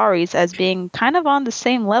him and Varys as being kind of on the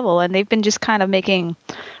same level, and they've been just kind of making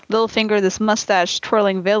Littlefinger this mustache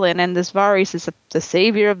twirling villain, and this Varys is the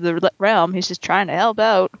savior of the realm. He's just trying to help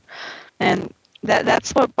out, and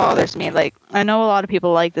that's what bothers me. Like, I know a lot of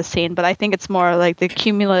people like this scene, but I think it's more like the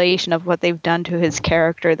accumulation of what they've done to his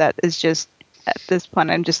character that is just, at this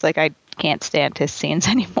point, I'm just like, I can't stand his scenes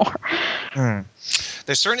anymore.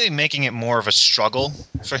 They're certainly making it more of a struggle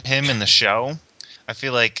for him in the show. I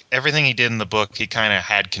feel like everything he did in the book, he kind of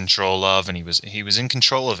had control of, and he was in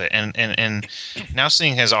control of it. And now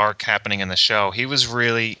seeing his arc happening in the show, he was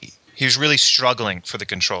really struggling for the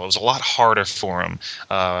control. It was a lot harder for him,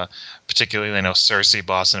 particularly, I know Cersei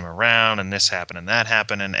bossing him around, and this happened and that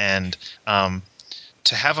happened, and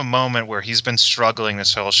to have a moment where he's been struggling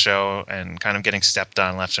this whole show and kind of getting stepped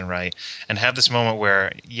on left and right, and have this moment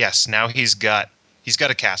where, yes, now he's got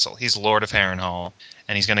a castle. He's Lord of Harrenhal,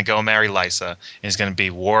 and he's going to go marry Lysa, and he's going to be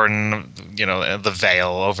warden, the Vale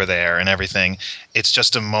over there and everything. It's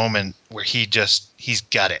just a moment where he's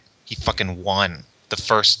got it. He fucking won the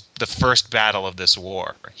first battle of this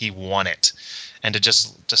war. He won it, and to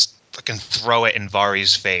just fucking throw it in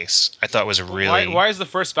Varys' face, I thought was really. Why is the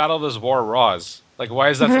first battle of this war Ros? Like, why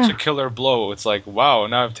is that such a killer blow? It's like, wow,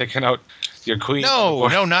 now I've taken out your queen.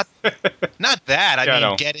 No, not that. I mean,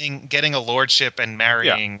 no. getting a lordship and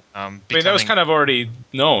marrying. Yeah. I mean, that was kind of already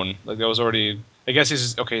known. Like, that was already. I guess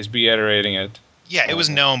he's reiterating it. Yeah, it was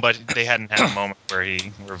known, but they hadn't had a moment where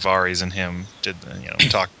Varys and him did,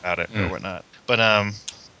 talk about it or whatnot. But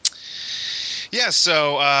yeah.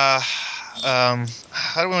 So how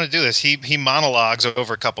do we want to do this? He monologues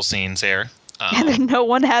over a couple scenes here. And no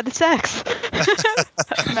one had sex.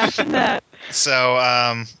 Imagine that.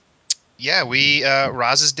 So yeah,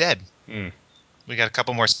 Ros is dead. We got a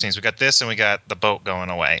couple more scenes. We got this, and we got the boat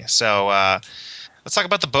going away. So let's talk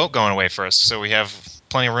about the boat going away first, so we have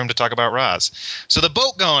plenty of room to talk about Ros. So the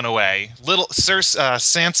boat going away.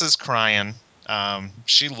 Sansa's crying.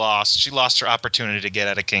 She lost her opportunity to get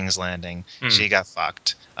out of King's Landing. She got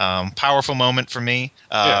fucked. Powerful moment for me.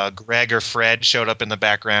 Greg or Fred showed up in the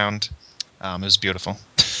background. It was beautiful.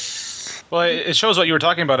 Well, it shows what you were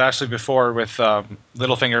talking about, Ashley, before with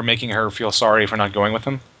Littlefinger making her feel sorry for not going with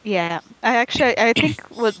him. Yeah, I think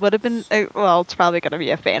what would have been, well, it's probably going to be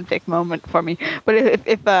a fanfic moment for me, but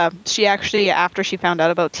if she actually, after she found out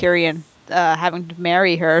about Tyrion having to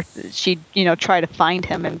marry her, she'd, try to find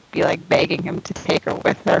him and be like begging him to take her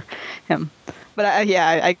with him. But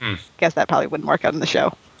I guess that probably wouldn't work out in the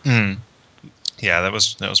show. Yeah, that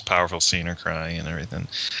was powerful, seeing her cry and everything.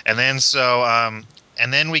 And then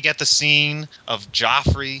and then we get the scene of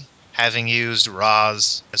Joffrey having used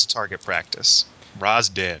Ros as target practice. Ros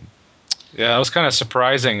dead. Yeah, that was kind of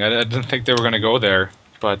surprising. I didn't think they were going to go there.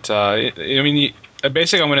 But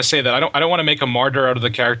basically, I'm going to say that I don't want to make a martyr out of the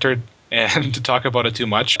character and to talk about it too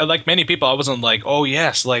much. Like many people, I wasn't like, oh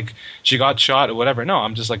yes, like she got shot or whatever. No,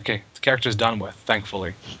 I'm just like, okay, the character's done with.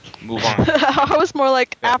 Thankfully, move on. I was more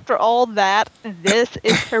like, after all that, this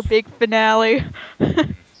is her big finale.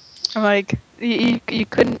 I'm like, you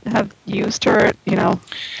couldn't have used her,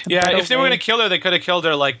 Yeah, if they were going to kill her, they could have killed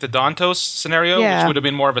her like the Dantos scenario, which would have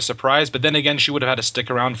been more of a surprise. But then again, she would have had to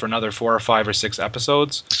stick around for another 4 or 5 or 6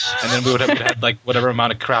 episodes, and then we would have had like whatever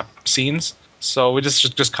amount of crap scenes. So we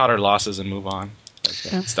just cut our losses and move on.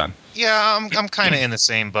 It's done. Yeah, I'm kind of in the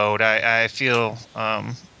same boat. I feel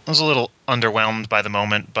I was a little underwhelmed by the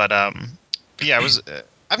moment, but yeah, I was.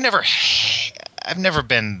 I've never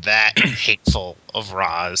been that hateful of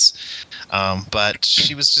Roz, but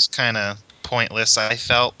she was just kind of pointless. I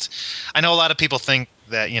felt. I know a lot of people think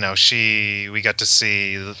that we got to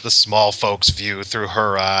see the small folks view through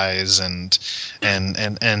her eyes, and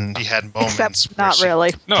he had moments. Except not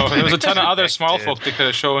really. No, there was a ton of other small folk they could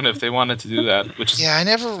have shown if they wanted to do that. Yeah, I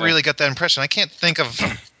never really got that impression. I can't think of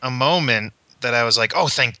a moment that I was like, "Oh,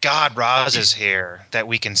 thank God, Roz is here, that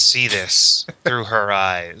we can see this through her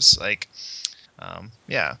eyes." Like,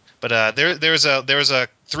 yeah. But there was a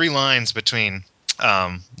 3 lines between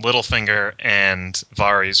Littlefinger and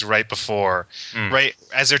Varys right before, right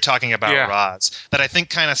as they're talking about Roz, that I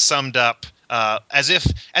think kind of summed up. As if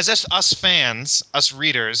us fans, us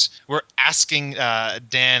readers, were asking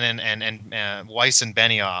Dan and Weiss and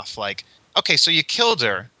Benioff, like, okay, so you killed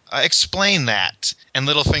her. Explain that. And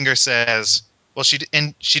Littlefinger says, well, she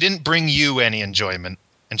didn't bring you any enjoyment,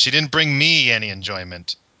 and she didn't bring me any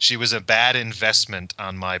enjoyment. She was a bad investment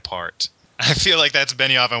on my part. I feel like that's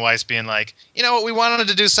Benioff and Weiss being like, you know what, we wanted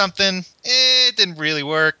to do something, it didn't really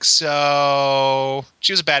work, so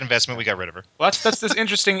she was a bad investment. We got rid of her. Well, that's this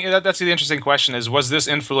interesting. That's the interesting question: was this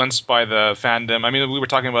influenced by the fandom? I mean, we were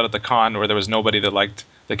talking about at the con where there was nobody that liked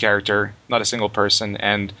the character, not a single person.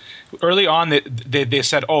 And early on, they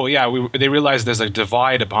said, "Oh yeah," they realized there's a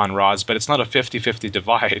divide upon Roz, but it's not a 50-50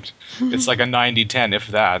 divide. It's like a 90-10, if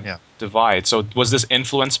that. Yeah. Divide. So was this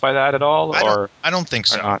influenced by that at all, I don't think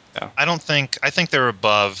so. Not? Yeah. I think they're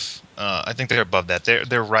above. I think they're above that.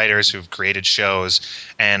 They're writers who've created shows,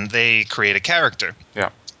 and they create a character. Yeah.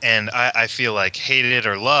 And I feel like, hate it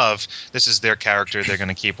or love, this is their character. They're going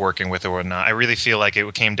to keep working with it or not. I really feel like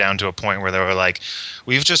it came down to a point where they were like,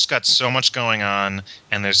 we've just got so much going on,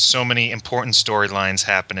 and there's so many important storylines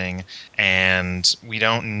happening, and we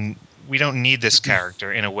don't need this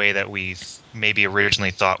character in a way that we maybe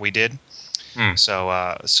originally thought we did.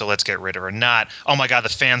 So let's get rid of her. Not, oh my God, the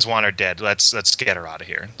fans want her dead. Let's get her out of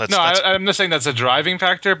here. I'm not saying that's a driving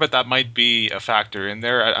factor, but that might be a factor in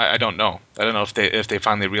there. I don't know. I don't know if they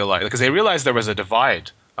finally realized, because they realized there was a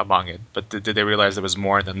divide among it, but did they realize there was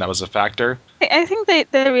more than that was a factor? I think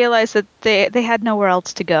they realized that they had nowhere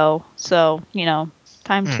else to go. So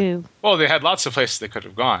time to. Well, they had lots of places they could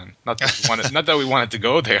have gone. Not that we wanted to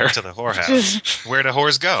go there. To the whorehouse. Where do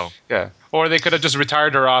whores go? Yeah. Or they could have just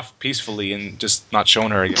retired her off peacefully and just not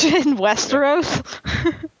shown her again. In Westeros?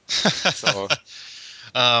 So,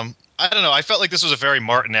 I don't know. I felt like this was a very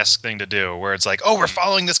Martin-esque thing to do, where it's like, oh, we're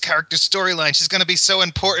following this character's storyline. She's going to be so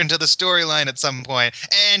important to the storyline at some point,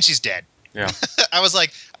 and she's dead. Yeah. I was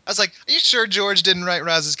like, are you sure George didn't write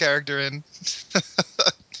Roz's character in?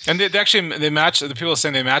 And they matched. The people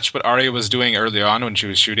saying they matched what Arya was doing early on when she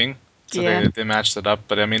was shooting. So they matched it up.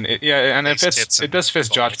 But I mean, it does fit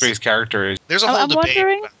Joffrey's character. There's a whole debate.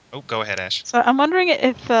 Wondering, go ahead, Ash. So I'm wondering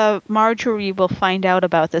if Marjorie will find out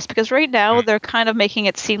about this, because right now they're kind of making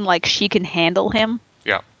it seem like she can handle him.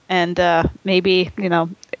 Yeah. And maybe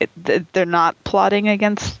they're not plotting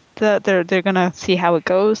against they're gonna see how it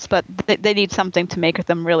goes, but they need something to make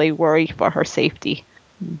them really worry for her safety.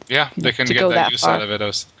 Yeah, they can get that use out of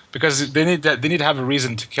it, because they need to have a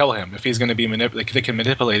reason to kill him. If he's going to be they can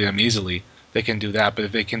manipulate him easily. They can do that, but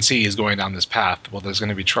if they can see he's going down this path, well, there's going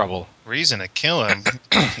to be trouble. Reason to kill him?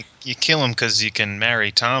 You kill him because you can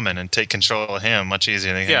marry Tommen and take control of him much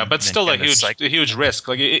easier than him. Yeah, but still a huge risk.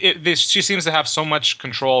 Like she seems to have so much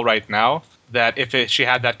control right now that if she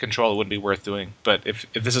had that control, it wouldn't be worth doing. But if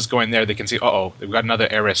this is going there, they can see, they've got another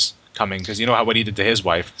heiress coming, because you know what he did to his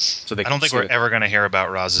wife. So I don't think we're ever going to hear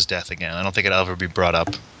about Roz's death again. I don't think it'll ever be brought up.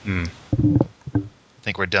 I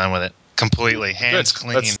think we're done with it completely. Hands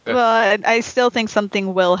clean. Well, I still think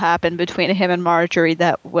something will happen between him and Marjorie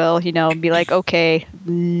that will, be like, okay,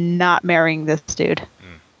 not marrying this dude.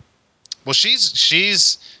 Well, she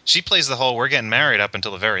plays the whole we're getting married up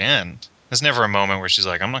until the very end. There's never a moment where she's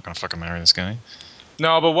like, I'm not going to fucking marry this guy.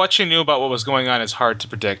 No, but what she knew about what was going on is hard to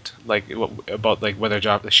predict. Whether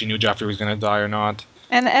she knew Joffrey was going to die or not.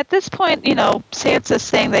 And at this point, Sansa's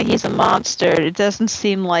saying that he's a monster. It doesn't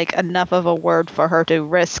seem like enough of a word for her to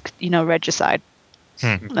risk, regicide.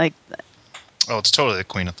 Like, it's totally the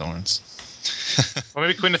Queen of Thorns. Well,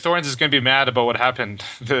 maybe Queen of Thorns is going to be mad about what happened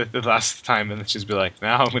the last time, and she's be like,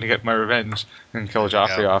 now I'm going to get my revenge and kill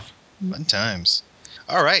Joffrey off. Fun times.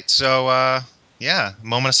 All right, so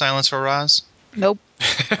moment of silence for Roz. Nope.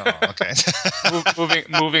 Oh, okay.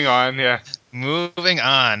 Moving on, yeah. Moving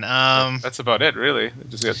on. That's about it, really.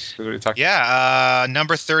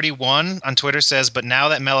 Number 31 on Twitter says, but now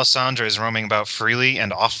that Melisandre is roaming about freely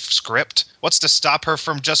and off script, what's to stop her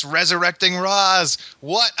from just resurrecting Roz?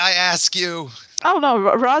 What, I ask you? Oh no,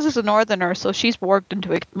 Roz is a northerner, so she's warped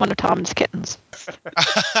into one of Tom's kittens.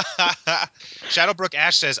 Shadowbrook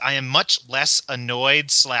Ash says, I am much less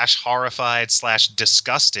annoyed / horrified /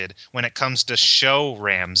 disgusted when it comes to show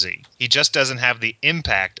Ramsay. He just doesn't have the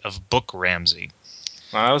impact of book Ramsay.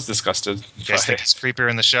 Well, I was disgusted. You guys think he's creepier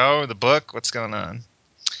in the show, the book? What's going on?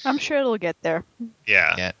 I'm sure it'll get there.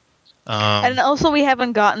 Yeah. And also we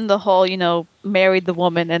haven't gotten the whole, married the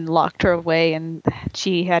woman and locked her away and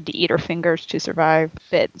she had to eat her fingers to survive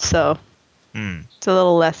bit. So it's a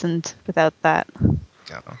little lessened without that.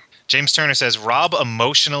 James Turner says, Robb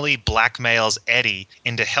emotionally blackmails Eddie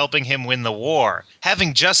into helping him win the war,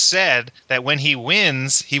 having just said that when he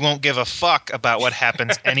wins, he won't give a fuck about what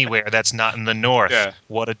happens anywhere that's not in the north. Yeah.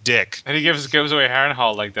 What a dick. And he gives away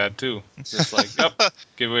Harrenhal like that, too. Just like, yep,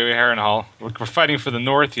 give away Harrenhal. We're fighting for the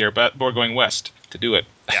north here, but we're going west to do it.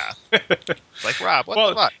 Yeah. Like, Robb, what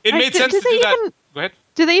the fuck? It made sense to do that. Go ahead.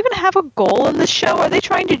 Do they even have a goal in this show? Are they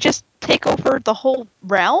trying to just take over the whole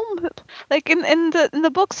realm? Like in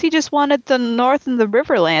the books, he just wanted the North and the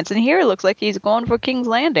Riverlands, and here it looks like he's going for King's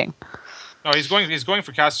Landing. No, he's going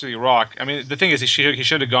for Casterly Rock. I mean, the thing is, he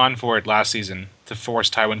should have gone for it last season to force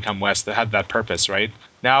Tywin come west. That had that purpose, right?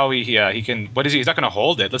 Now he can. What is he? He's not going to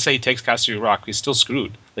hold it. Let's say he takes Casterly Rock. He's still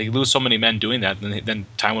screwed. Like, you lose so many men doing that, then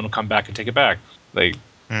Tywin will come back and take it back. Like,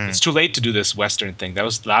 it's too late to do this Western thing. That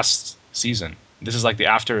was last season. This is like the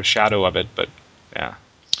after shadow of it, but yeah.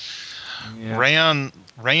 Rayon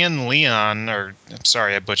Leon, or I'm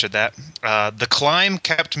sorry I butchered that. The climb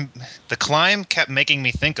kept making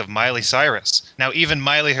me think of Miley Cyrus. Now even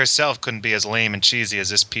Miley herself couldn't be as lame and cheesy as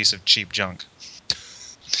this piece of cheap junk.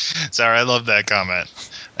 Sorry, I love that comment.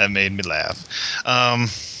 That made me laugh.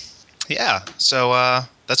 So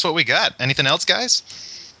that's what we got. Anything else, guys?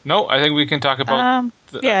 No, I think we can talk about.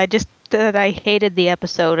 Just that I hated the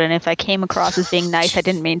episode, and if I came across as being nice, I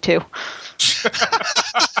didn't mean to.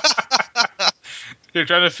 You're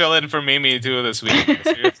trying to fill in for Mimi too this week.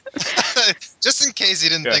 Just in case you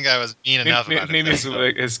didn't think I was mean enough about it. Mimi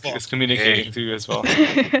is communicating to you as well.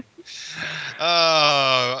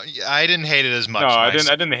 I didn't hate it as much. No, I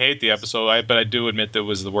didn't hate the episode, but I do admit that it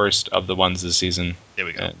was the worst of the ones this season. There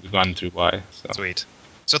we go. We've gone through why. So. Sweet.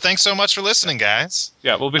 So thanks so much for listening, guys.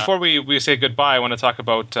 Yeah, well, before we say goodbye, I want to talk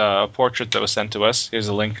about a portrait that was sent to us. Here's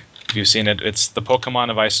a link if you've seen it. It's the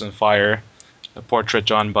Pokemon of Ice and Fire, a portrait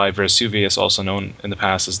drawn by Vesuvius, also known in the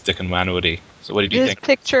past as Dick and Wanwoody. So what did you think? This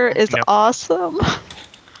picture is awesome.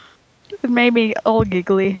 It made me all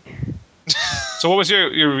giggly. So what was your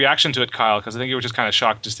reaction to it, Kyle? Because I think you were just kind of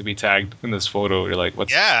shocked just to be tagged in this photo. You're like,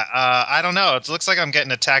 what's... Yeah, I don't know. It looks like I'm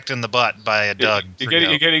getting attacked in the butt by a Doug.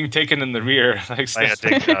 You're getting taken in the rear. Like by a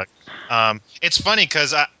Dig Dug. It's funny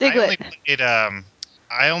because I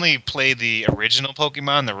only played the original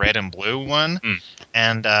Pokemon, the red and blue one.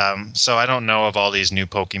 And so I don't know of all these new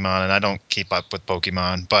Pokemon, and I don't keep up with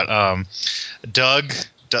Pokemon. But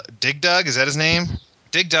Dig Dug, is that his name?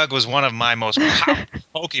 Dig Dug was one of my most powerful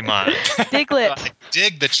Pokemon. Diglett.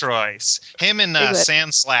 Dig the Troyes. Him and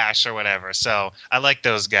Sandslash or whatever. So I like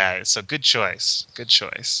those guys. So good choice. Good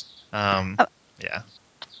choice. Yeah.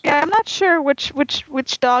 Yeah, I'm not sure which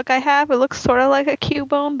dog I have. It looks sort of like a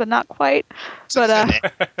Cubone, but not quite.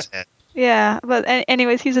 Yeah, but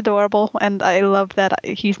anyways, he's adorable, and I love that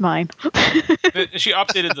he's mine. She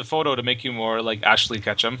updated the photo to make you more like Ashley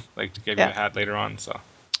Ketchum, like to give you a hat later on. So.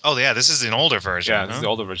 Oh yeah, this is an older version. Yeah, this is the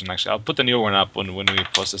older version actually. I'll put the newer one up when we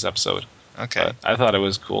post this episode. Okay. But I thought it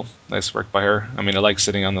was cool. Nice work by her. I mean, I like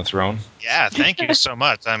sitting on the throne. Yeah, thank you so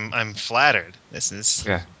much. I'm flattered. This is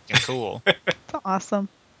cool. It's awesome.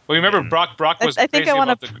 Well, you remember Brock was crazy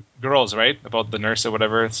about the girls, right? About the nurse or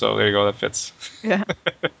whatever. So there you go. That fits. Yeah.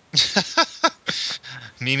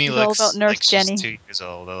 Mimi looks all about Nurse like Jenny. she's 2 years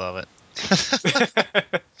old. I love it.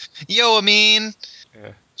 Yo, Amin.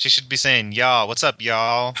 Yeah. She should be saying, y'all. What's up,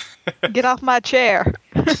 y'all? Get off my chair.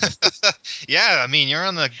 Yeah, I mean, you're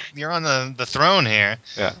on the throne here.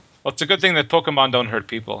 Yeah. Well, it's a good thing that Pokemon don't hurt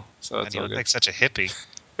people. So that's you all look good. like such a hippie.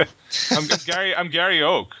 I'm Gary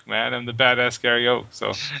Oak, man. I'm the badass Gary Oak.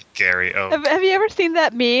 So Gary Oak. Have you ever seen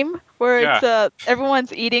that meme where it's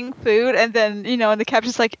everyone's eating food and then and the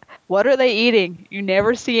caption's like, "What are they eating? You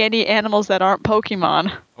never see any animals that aren't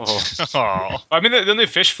Pokemon." Oh. I mean, don't they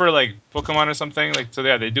fish for like Pokemon or something? Like, so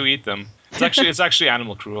yeah, they do eat them. It's actually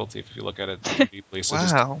animal cruelty if you look at it too deeply. So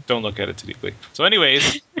just don't look at it too deeply. So,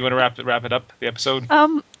 anyways, you want to wrap it up the episode?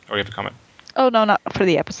 Or you have a comment? Oh no, not for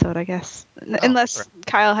the episode, I guess. Unless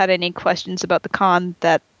Kyle had any questions about the con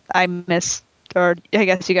that I missed, or I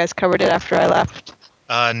guess you guys covered it after I left.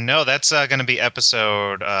 No, that's going to be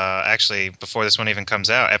episode. Actually, before this one even comes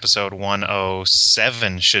out, episode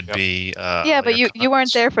 107 should be. Yeah, but you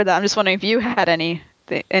weren't there for that. I'm just wondering if you had any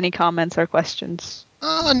comments or questions.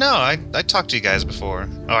 No, I talked to you guys before.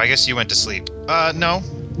 Oh, I guess you went to sleep. No.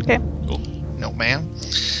 Okay. Cool. No, ma'am.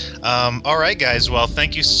 All right, guys. Well,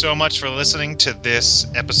 thank you so much for listening to this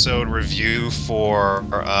episode review for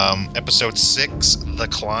episode 6, The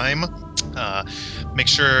Climb. Make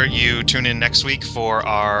sure you tune in next week for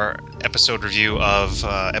our episode review of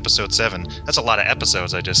episode 7. That's a lot of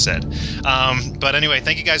episodes I just said. But anyway,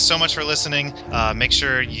 thank you guys so much for listening. Make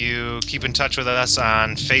sure you keep in touch with us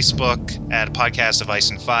on Facebook at Podcast of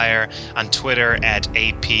Ice and Fire, on Twitter at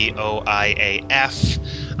APOIAF,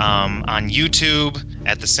 on YouTube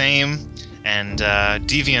at the same, and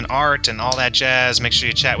DeviantArt and all that jazz. Make sure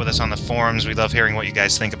you chat with us on the forums. We love hearing what you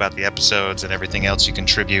guys think about the episodes and everything else you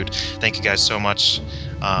contribute. Thank you guys so much,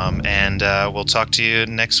 and we'll talk to you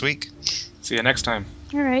next week. See you next time.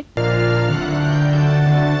 All right.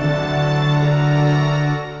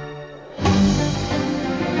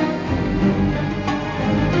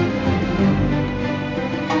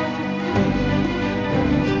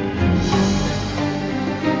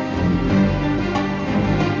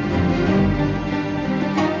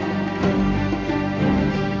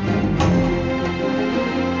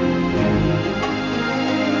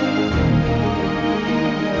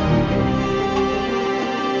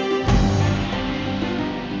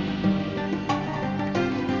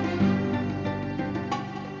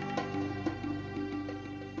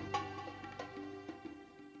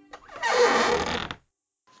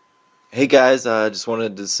 Hey guys, I just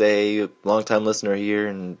wanted to say, long time listener here,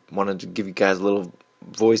 and wanted to give you guys a little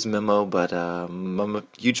voice memo, but I'm a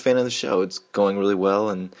huge fan of the show. It's going really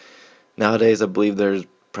well, and nowadays I believe there's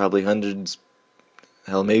probably hundreds,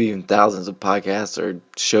 hell, maybe even thousands of podcasts or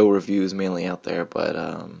show reviews mainly out there, but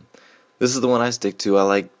this is the one I stick to. I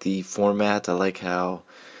like the format. I like how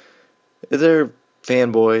they're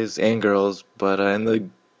fanboys and girls, but in the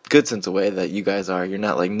good sense of way that you guys are. You're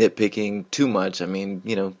not like nitpicking too much. I mean,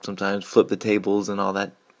 sometimes flip the tables and all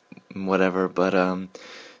that, whatever, but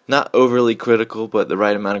not overly critical, but the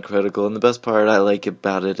right amount of critical. And the best part I like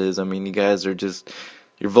about it is, I mean, you guys are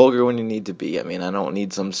you're vulgar when you need to be. I mean, I don't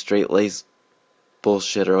need some straight-laced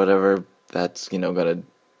bullshit or whatever that's, gonna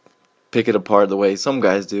pick it apart the way some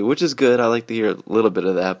guys do, which is good. I like to hear a little bit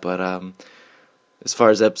of that, but as far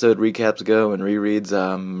as episode recaps go and rereads,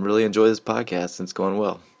 really enjoy this podcast. It's going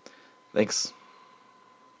well. Thanks.